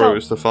the middle row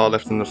is the far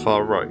left and the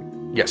far right.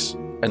 Yes,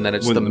 and then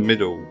it's Wouldn't the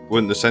middle,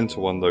 wouldn't the center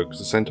one though, because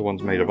the center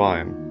one's made of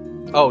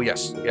iron. Oh,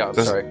 yes. Yeah,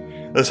 That's- sorry.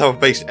 That's how I've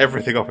based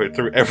everything off it,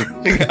 threw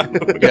everything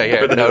out.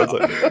 Yeah, But no. I was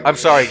like, I'm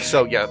sorry.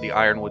 So, yeah, the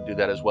iron would do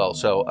that as well.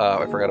 So,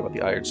 I forgot about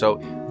the iron. So,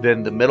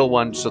 then the middle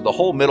one, so the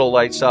whole middle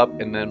lights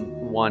up, and then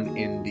one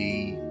in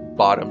the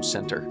bottom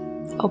center.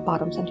 Oh,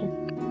 bottom center.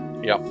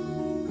 Yep.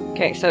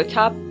 Okay, so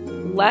top,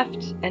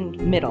 left, and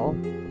middle.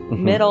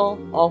 Middle,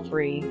 all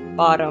three.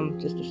 Bottom,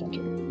 just the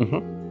center.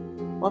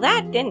 Well,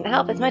 that didn't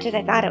help as much as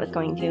I thought it was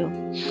going to.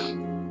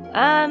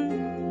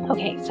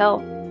 Okay,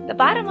 so the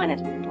bottom one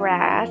is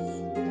brass,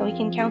 so we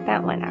can count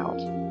that one out.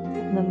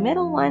 And the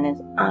middle one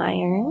is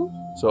iron.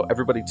 So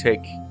everybody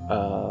take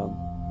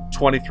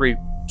 23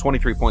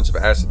 points of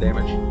acid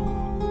damage.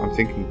 I'm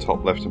thinking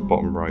top left and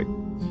bottom right.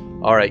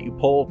 All right, you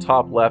pull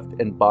top left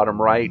and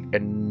bottom right,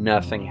 and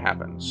nothing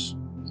happens.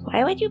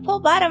 Why would you pull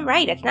bottom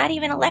right? It's not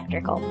even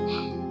electrical.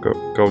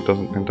 Gold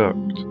doesn't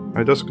conduct.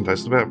 It does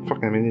conduct. I'm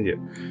fucking an idiot.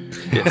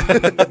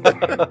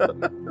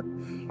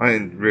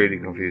 I'm really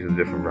confused with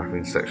the different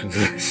wrapping sections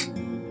of this.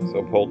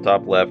 So pull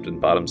top left and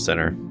bottom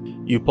center.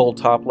 You pull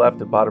top left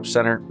and bottom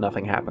center,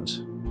 nothing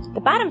happens.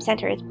 The bottom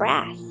center is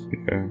brass.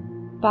 Yeah.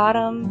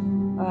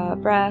 Bottom,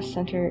 brass,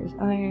 center is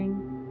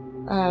iron.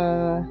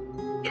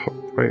 Top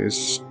right is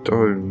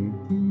stone.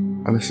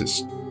 Unless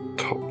it's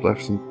top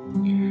left and...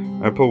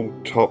 I pull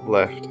top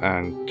left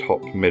and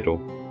top middle.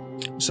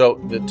 So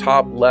the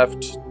top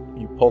left,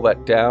 you pull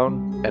that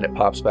down, and it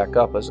pops back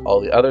up as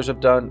all the others have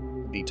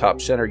done. The top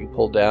center, you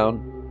pull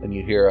down, and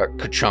you hear a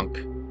ka-chunk,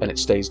 and it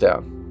stays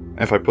down.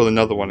 If I pull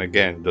another one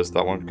again, does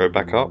that one go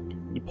back up?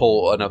 You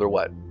pull another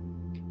what?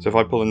 So if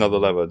I pull another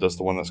lever, does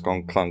the one that's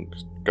gone clunk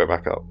go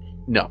back up?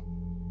 No.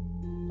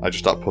 I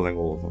just start pulling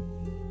all of them.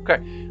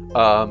 Okay.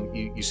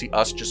 You see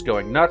us just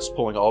going nuts,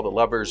 pulling all the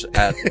levers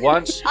at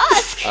once.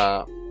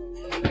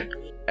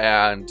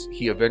 And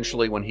he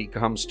eventually, when he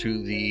comes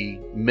to the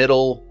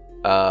middle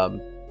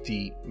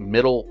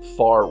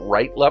far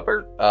right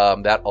lever,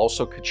 that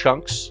also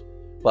ka-chunks.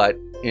 But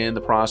in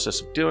the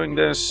process of doing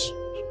this,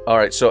 all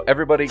right. So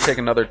everybody take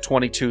another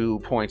 22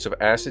 points of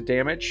acid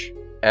damage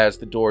as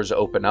the doors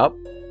open up,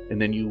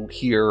 and then you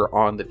hear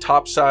on the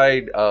top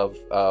side of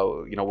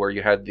where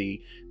you had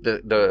the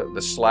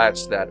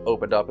slats that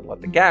opened up and let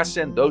the gas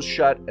in, those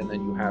shut, and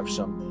then you have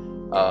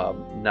some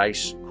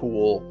nice,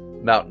 cool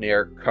mountain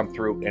air come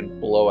through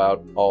and blow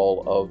out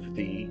all of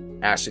the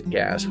acid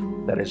gas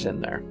that is in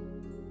there.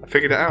 I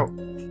figured it out.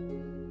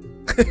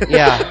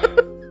 Yeah.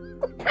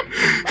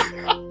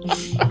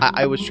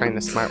 I was trying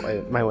to smart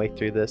my way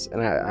through this,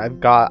 and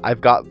I've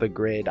got the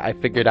grid. I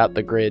figured out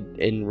the grid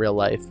in real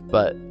life,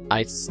 but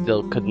I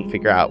still couldn't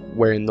figure out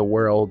where in the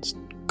world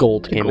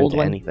gold came into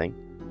anything.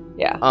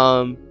 Yeah.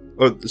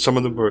 Well, some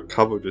of them were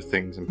covered with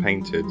things and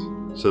painted,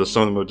 so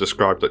some of them were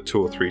described like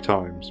 2 or 3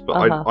 times. But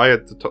I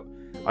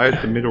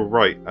had the middle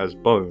right as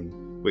bone,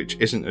 which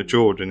isn't a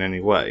jeweled in any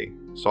way.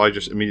 So I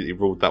just immediately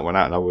ruled that one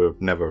out, and I would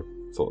have never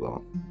thought that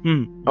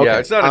one. Okay. Yeah,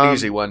 it's not an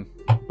easy one,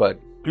 but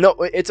no,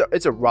 it's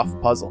a rough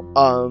puzzle.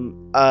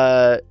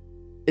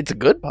 It's a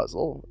good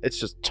puzzle. It's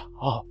just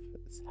tough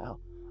as hell.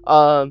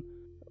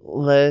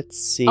 Let's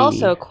see.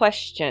 Also,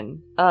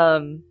 question.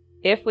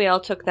 If we all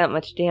took that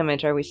much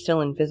damage, are we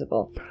still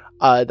invisible?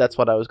 That's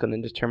what I was going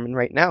to determine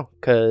right now.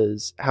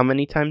 Because how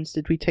many times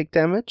did we take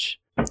damage?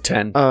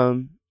 10.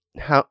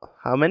 How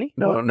many?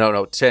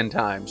 No, 10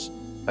 times.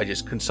 I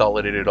just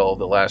consolidated all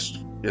the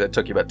last. That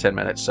took you about 10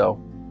 minutes. So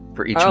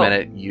for each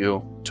minute,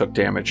 you took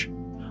damage.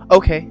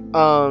 Okay.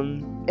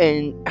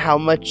 And how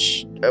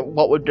much?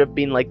 What would have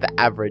been like the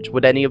average?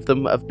 Would any of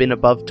them have been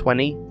above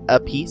 20 a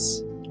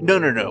piece? No.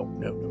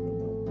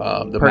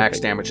 The max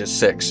damage is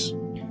 6.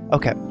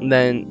 Okay,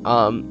 then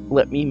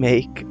let me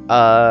make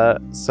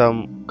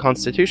some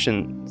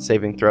Constitution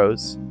saving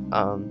throws.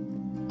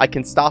 I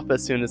can stop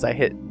as soon as I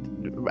hit.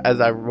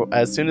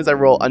 As soon as I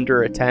roll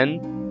under a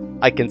 10,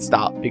 I can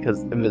stop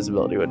because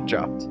invisibility would have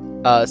dropped.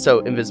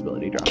 So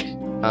invisibility dropped.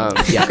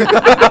 Yeah.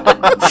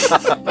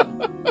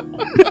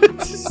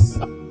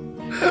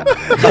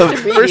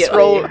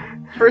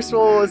 First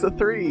roll was a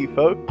 3,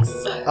 folks.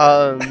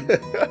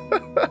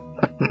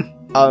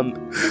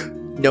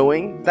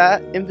 Knowing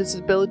that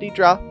invisibility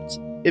dropped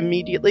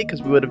immediately,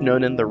 because we would have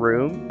known in the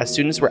room, as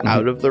soon as we're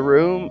out of the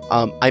room,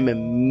 I'm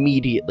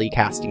immediately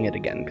casting it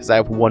again, because I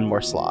have one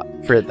more slot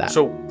for that.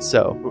 So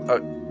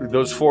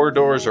those 4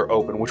 doors are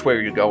open. Which way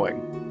are you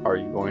going? Are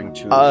you going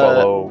to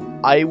follow?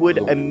 I would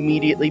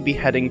immediately be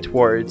heading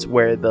towards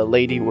where the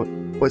lady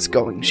was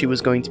going. She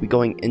was going to be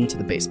going into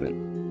the basement.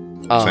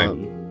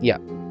 Same. Yeah,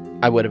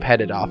 I would have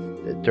headed off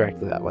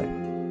directly that way.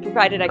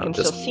 Provided I can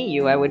still see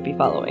you, I would be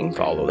following.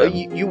 Follow them.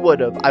 You would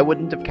have. I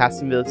wouldn't have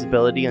cast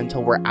invisibility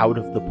until we're out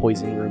of the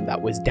poison room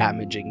that was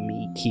damaging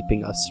me,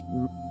 keeping us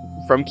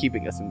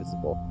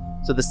invisible.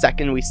 So the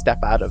second we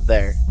step out of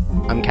there,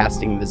 I'm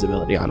casting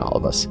invisibility on all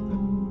of us.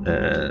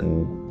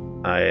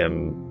 And I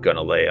am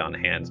gonna lay on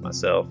hands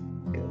myself,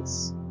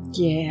 because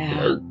it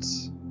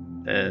hurts.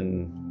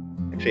 And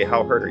actually,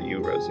 how hurt are you,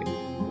 Rosie?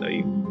 No,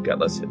 you got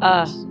less hit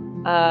points.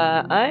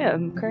 I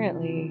am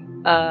currently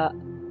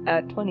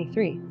at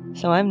 23.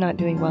 So I'm not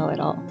doing well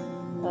at all.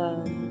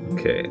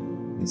 Okay,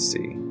 let's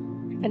see.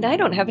 And I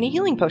don't have any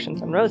healing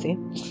potions on Rosie.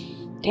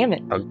 Damn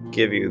it. I'll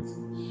give you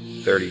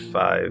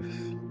 35.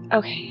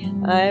 Okay,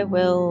 I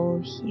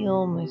will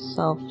heal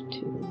myself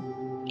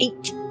to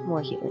 8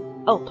 more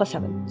healing. Oh, plus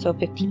 7, so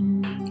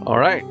 15. All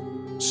right.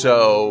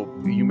 So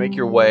you make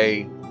your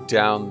way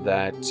down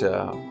that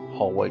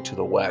hallway to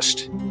the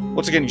west.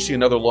 Once again, you see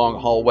another long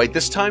hallway.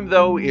 This time,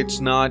 though, it's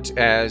not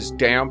as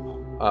damp.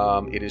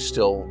 It is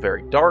still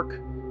very dark.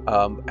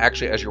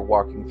 Actually, as you're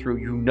walking through,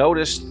 you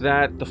notice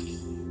that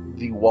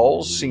the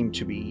walls seem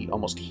to be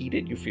almost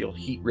heated. You feel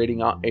heat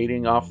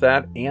radiating off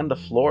that, and the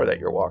floor that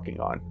you're walking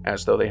on,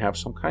 as though they have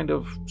some kind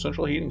of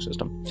central heating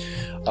system.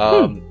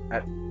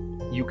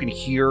 You can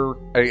hear,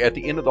 at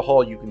the end of the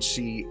hall, you can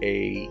see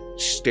a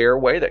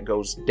stairway that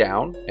goes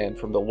down, and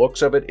from the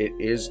looks of it, it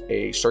is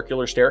a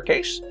circular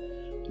staircase.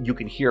 You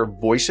can hear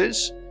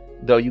voices,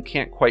 though you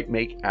can't quite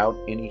make out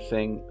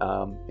anything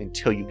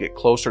until you get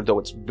closer, though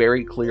it's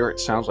very clear. It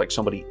sounds like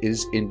somebody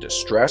is in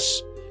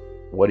distress.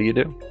 What do you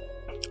do?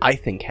 I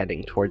think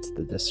heading towards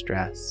the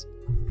distress.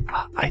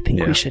 I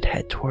think we should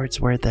head towards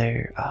where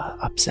they're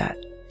upset.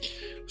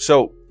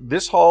 So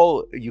this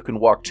hall, you can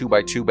walk 2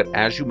 by 2, but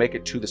as you make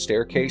it to the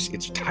staircase,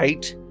 it's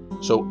tight,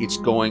 so it's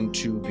going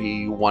to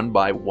be 1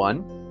 by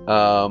 1.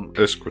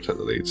 Usk will take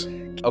the leads.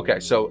 Okay,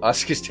 so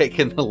Usk is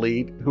taking the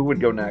lead. Who would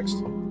go next?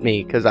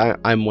 Me, because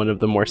I'm one of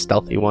the more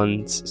stealthy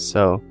ones,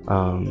 so,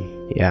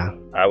 yeah.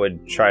 I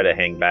would try to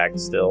hang back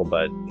still,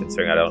 but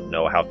considering I don't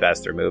know how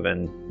fast they're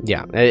moving...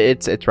 Yeah,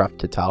 it's rough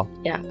to tell.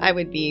 Yeah, I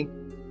would be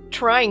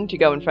trying to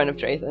go in front of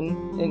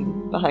Drayton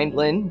and behind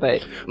Lynn,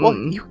 but... Well,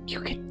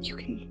 you can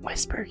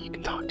whisper, you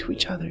can talk to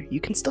each other, you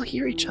can still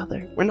hear each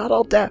other. We're not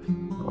all deaf.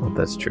 Oh,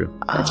 that's true.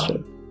 That's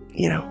true.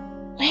 You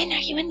know. Lynn, are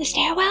you in the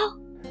stairwell?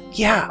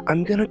 Yeah,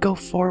 I'm gonna go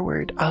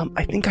forward.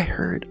 I think I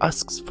heard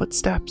Usk's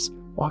footsteps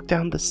walk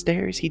down the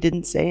stairs. He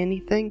didn't say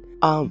anything.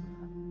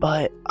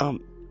 But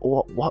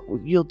what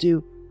you'll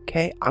do,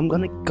 okay? I'm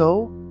gonna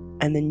go,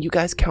 and then you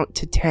guys count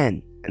to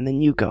 10, and then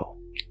you go.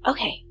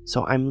 Okay.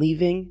 So I'm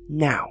leaving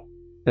now.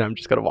 And I'm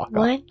just gonna walk off.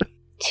 1,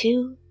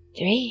 2,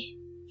 3,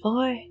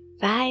 4,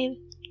 5,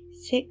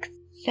 6,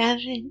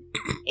 7,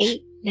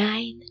 8,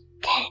 9,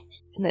 10.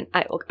 And then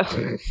I will go.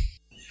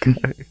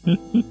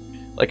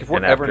 Like, if we're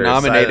And ever after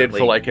nominated silently-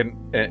 for, like,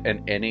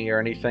 an Emmy or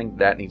anything,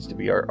 that needs to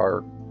be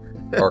our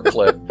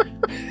clip.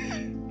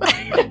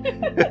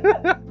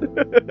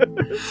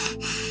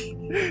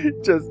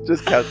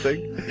 just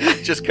counting.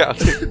 Just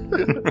counting.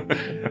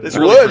 This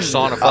really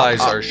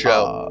personifies our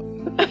show.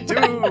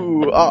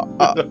 2.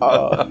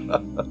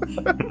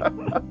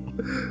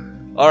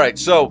 All right,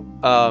 so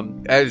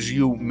as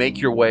you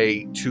make your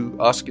way to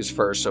Usk is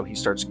first, so he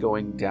starts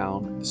going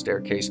down the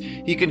staircase.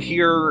 He can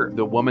hear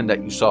the woman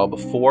that you saw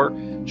before.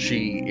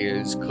 She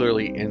is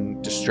clearly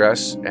in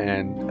distress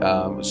and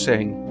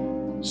saying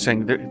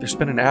there's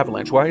been an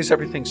avalanche. Why is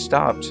everything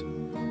stopped?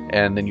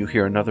 And then you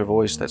hear another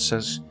voice that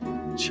says,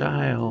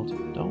 "Child,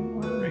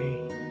 don't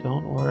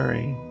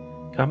worry.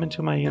 Come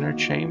into my inner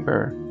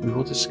chamber. We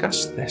will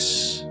discuss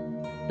this."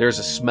 There's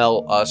a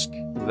smell, Usk,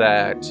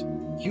 that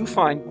you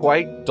find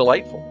quite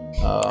delightful.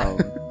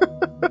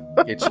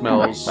 It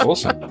smells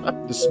Awesome.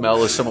 The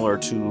smell is similar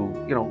to,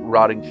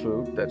 rotting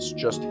food that's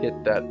just hit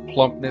that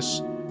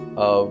plumpness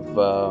of,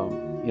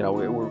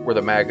 where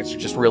the maggots are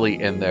just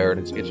really in there, and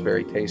it's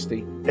very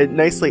tasty.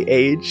 Nicely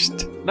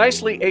aged.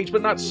 Nicely aged,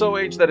 but not so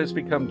aged that it's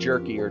become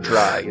jerky or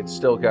dry. It's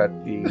still got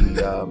the,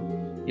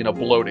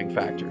 bloating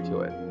factor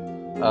to it.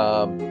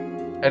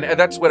 And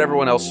that's what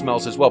everyone else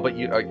smells as well, but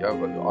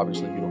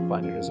obviously you don't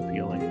find it as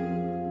appealing.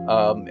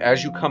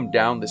 As you come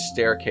down the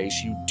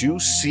staircase, you do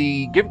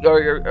see...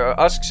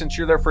 Usk, since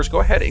you're there first, go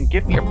ahead and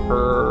give me a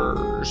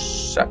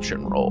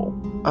perception roll.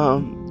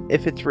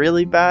 If it's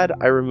really bad,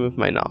 I remove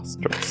my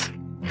nostrils.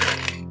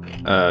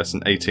 It's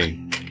an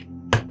 18.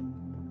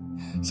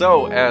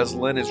 So, as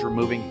Lynn is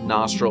removing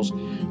nostrils,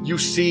 you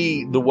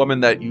see the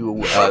woman that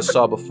you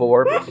saw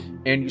before,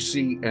 and you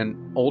see an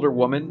older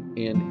woman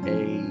in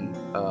a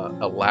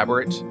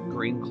elaborate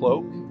green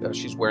cloak.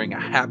 She's wearing a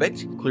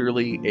habit,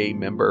 clearly a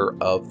member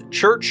of the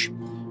church,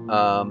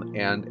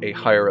 and a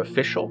higher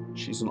official.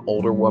 She's an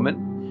older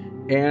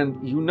woman, and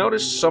you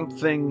notice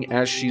something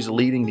as she's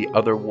leading the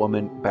other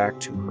woman back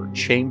to her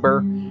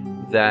chamber,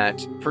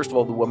 that, first of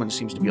all, the woman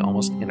seems to be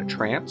almost in a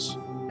trance,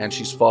 and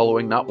she's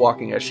following, not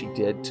walking as she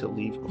did to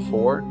leave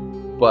before,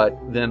 but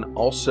then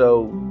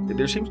also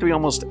there seems to be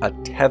almost a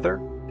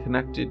tether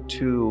connected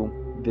to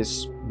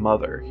this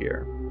mother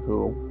here,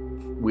 who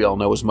we all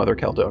know as Mother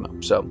Caldona.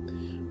 So,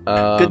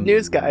 good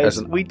news, guys.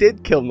 as We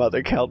did kill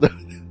Mother Caldona.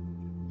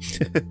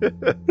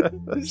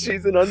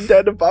 She's an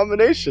undead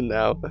abomination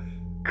now.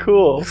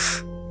 Cool.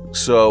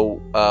 So,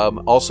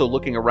 also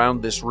looking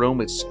around this room,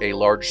 it's a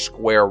large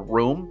square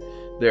room.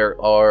 There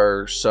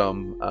are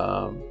some,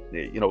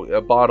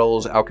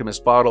 bottles,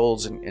 alchemist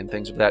bottles, and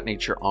things of that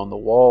nature on the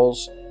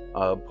walls,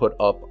 put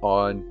up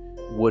on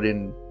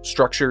wooden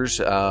structures,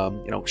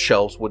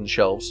 shelves, wooden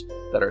shelves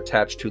that are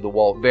attached to the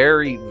wall.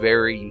 Very,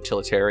 very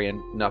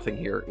utilitarian. Nothing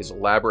here is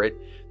elaborate.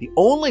 The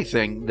only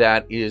thing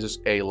that is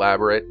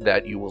elaborate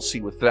that you will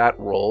see with that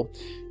roll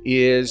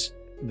is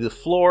the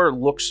floor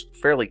looks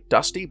fairly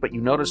dusty, but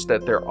you notice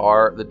that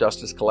the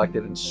dust is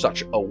collected in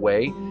such a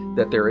way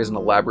that there is an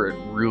elaborate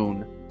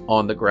rune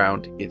on the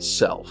ground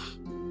itself.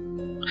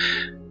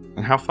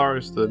 And how far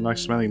is the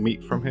nice smelling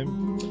meat from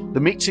him? The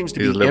meat seems to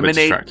He's a be little bit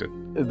distracted.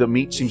 The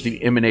meat seems to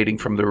be emanating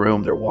from the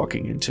room they're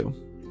walking into.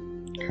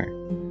 Okay.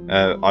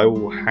 I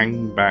will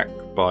hang back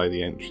by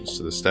the entrance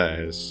to the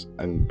stairs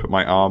and put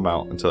my arm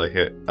out until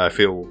I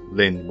feel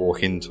Lynn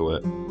walk into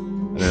it,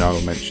 and then I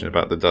will mention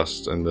about the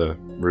dust and the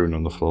rune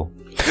on the floor.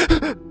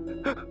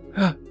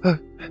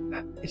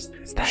 Is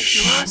that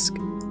you, Husk?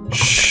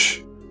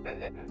 Shh.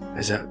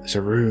 There's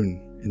a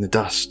rune in the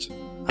dust.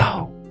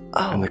 Oh.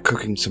 And they're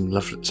cooking something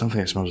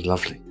that smells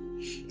lovely.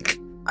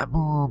 I'm a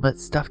little bit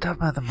stuffed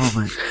up at the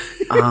moment.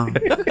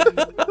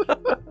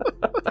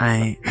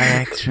 I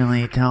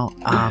actually don't.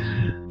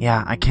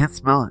 Yeah, I can't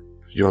smell it.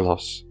 Your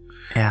loss.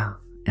 Yeah.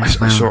 I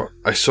saw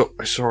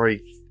a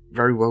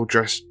very well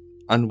dressed,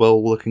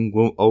 unwell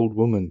looking old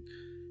woman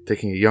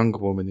taking a younger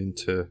woman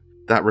into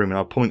that room, and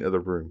I'll point at the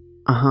room.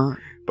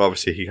 But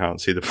obviously he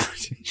can't see the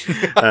pointing.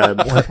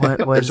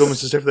 What it's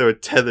almost as if they were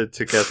tethered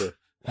together.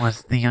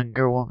 Was the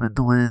younger woman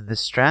the one in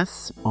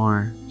distress,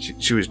 or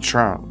she was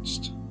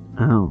trounced?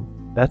 Oh,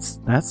 that's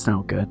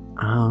no good.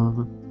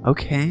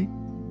 Okay.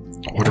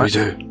 What do we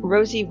do?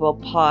 Rosie will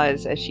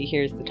pause as she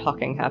hears the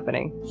talking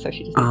happening, so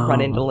she doesn't run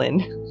into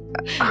Lynn.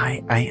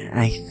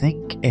 I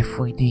think if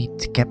we need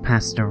to get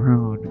past the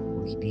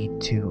rune, we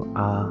need to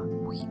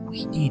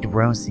we need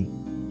Rosie.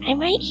 I'm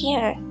right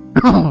here.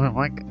 Oh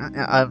my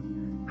god.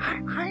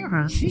 Hi,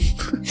 Rosie.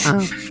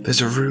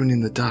 There's a rune in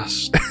the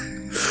dust.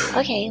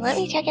 Okay, let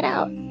me check it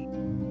out.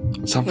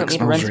 Something You want me to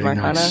smells run really some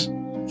nice.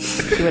 Arcana?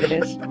 See what it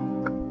is.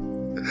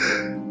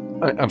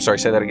 I'm sorry,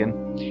 say that again.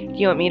 Do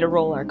you want me to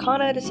roll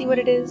Arcana to see what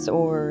it is,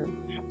 or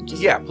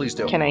just Yeah, please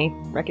do. Can I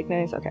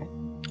recognize? Okay.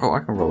 Oh, I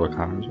can roll a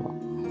card as well.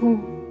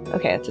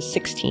 Okay, it's a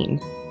 16.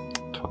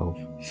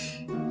 12.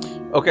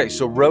 Okay,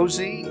 so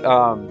Rosie,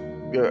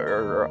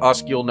 or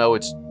Usk, you'll know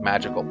it's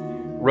magical.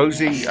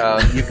 Rosie,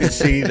 you can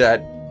see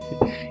that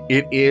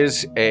it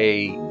is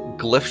a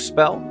glyph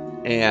spell,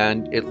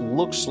 and it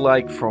looks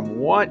like, from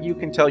what you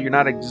can tell, you're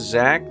not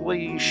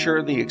exactly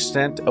sure the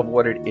extent of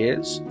what it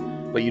is,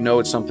 but you know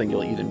it's something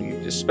you'll either need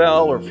to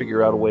dispel or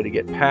figure out a way to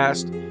get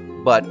past,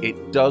 but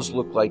it does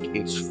look like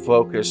it's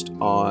focused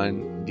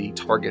on the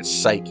target's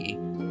psyche,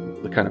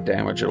 the kind of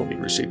damage it'll be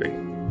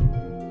receiving.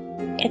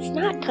 It's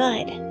not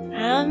good.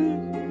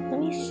 Let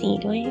me see.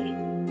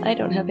 I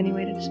don't have any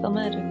way to dispel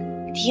magic.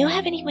 Do you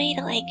have any way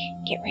to,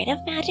 get rid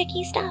of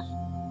magic-y stuff?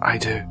 I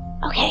do.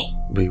 Okay.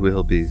 We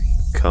will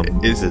become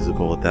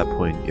invisible at that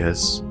point,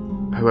 yes.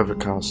 Whoever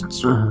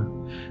casts.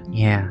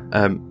 Yeah.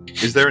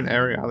 Is there an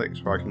area,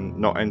 Alex, where I can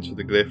not enter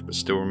the glyph but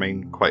still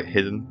remain quite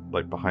hidden,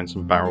 like behind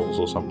some barrels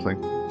or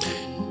something?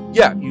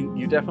 Yeah,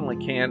 you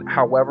definitely can.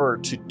 However,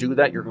 to do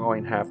that, you're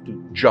going to have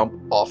to jump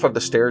off of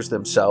the stairs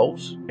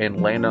themselves and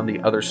land on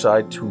the other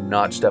side to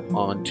not step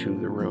onto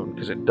the rune,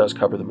 because it does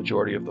cover the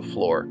majority of the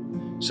floor.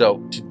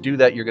 So to do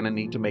that, you're going to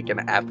need to make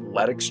an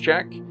athletics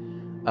check.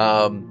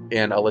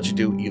 And I'll let you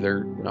do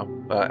either,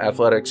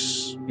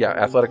 athletics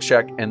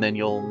check, and then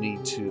you'll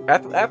need to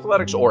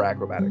athletics or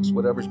acrobatics,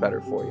 whatever's better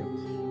for you.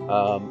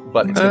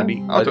 But it's going to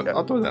be.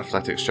 I'll do an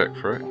athletics check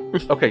for it.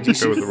 Okay,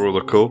 Go with the rule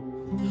of cool.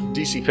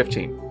 DC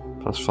 15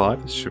 plus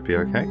 5. This should be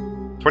okay.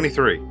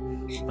 23.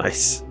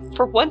 Nice.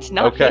 For once,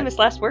 not Okay. famous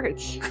last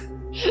words.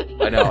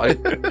 I know.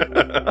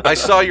 I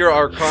saw your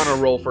Arcana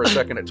roll for a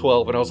second at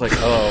 12, and I was like,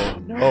 oh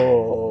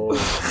no.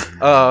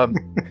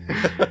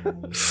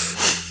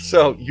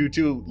 So you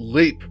do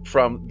leap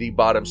from the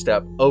bottom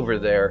step over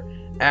there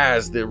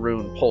as the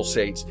rune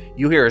pulsates.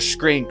 You hear a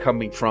scream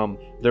coming from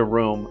the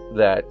room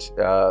that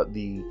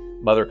the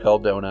Mother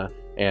Caldona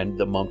and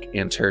the monk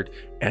entered,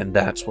 and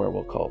that's where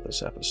we'll call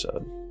this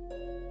episode.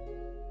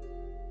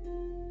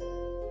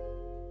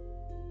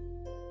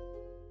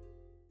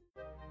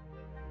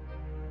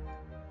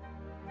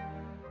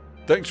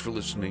 Thanks for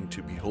listening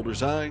to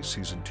Beholder's Eye,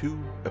 Season 2,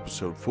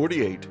 Episode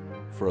 48,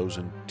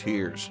 Frozen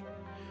Tears.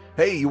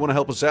 Hey, you want to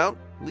help us out?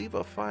 Leave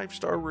a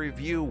 5-star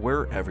review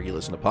wherever you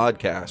listen to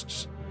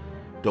podcasts.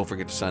 Don't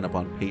forget to sign up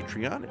on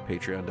Patreon at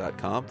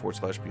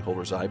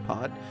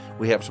patreon.com/beholder'seyepod.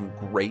 We have some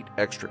great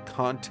extra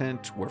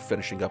content. We're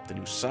finishing up the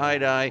new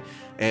side-eye,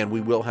 and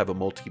we will have a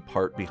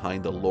multi-part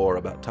behind the lore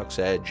about Tuck's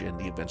Edge and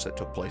the events that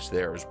took place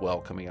there as well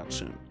coming out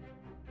soon.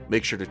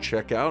 Make sure to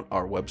check out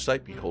our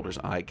website,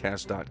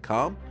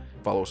 beholderseyecast.com.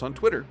 Follow us on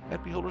Twitter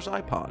at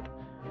beholderseyepod.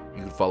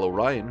 You can follow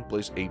Ryan, who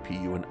plays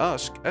APU and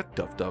Usk, at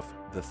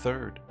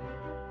DuffDuff3rd.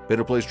 Ben,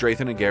 who plays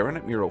Draythan and Garen,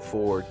 at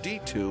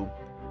Miro4D2.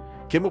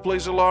 Kim, who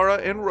plays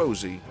Alara and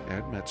Rosie,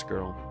 at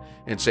Metzgirl.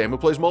 And Sam, who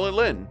plays Mullen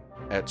Lynn,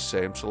 at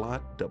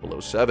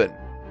SamSalot007.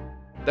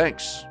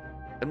 Thanks,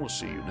 and we'll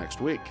see you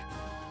next week.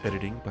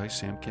 Editing by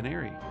Sam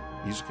Canary.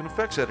 Music and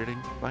effects editing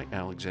by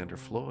Alexander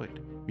Floyd.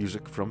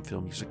 Music from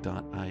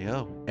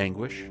filmmusic.io.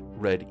 Anguish,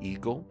 Red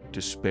Eagle,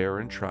 Despair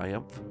and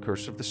Triumph,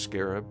 Curse of the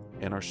Scarab,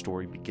 and Our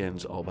Story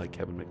Begins, all by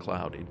Kevin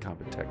MacLeod,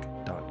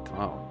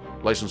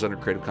 Incompetech.com. Licensed under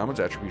Creative Commons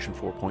Attribution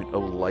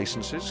 4.0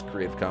 licenses,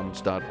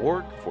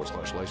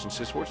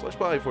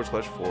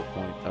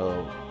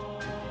 creativecommons.org/licenses/by/4.0.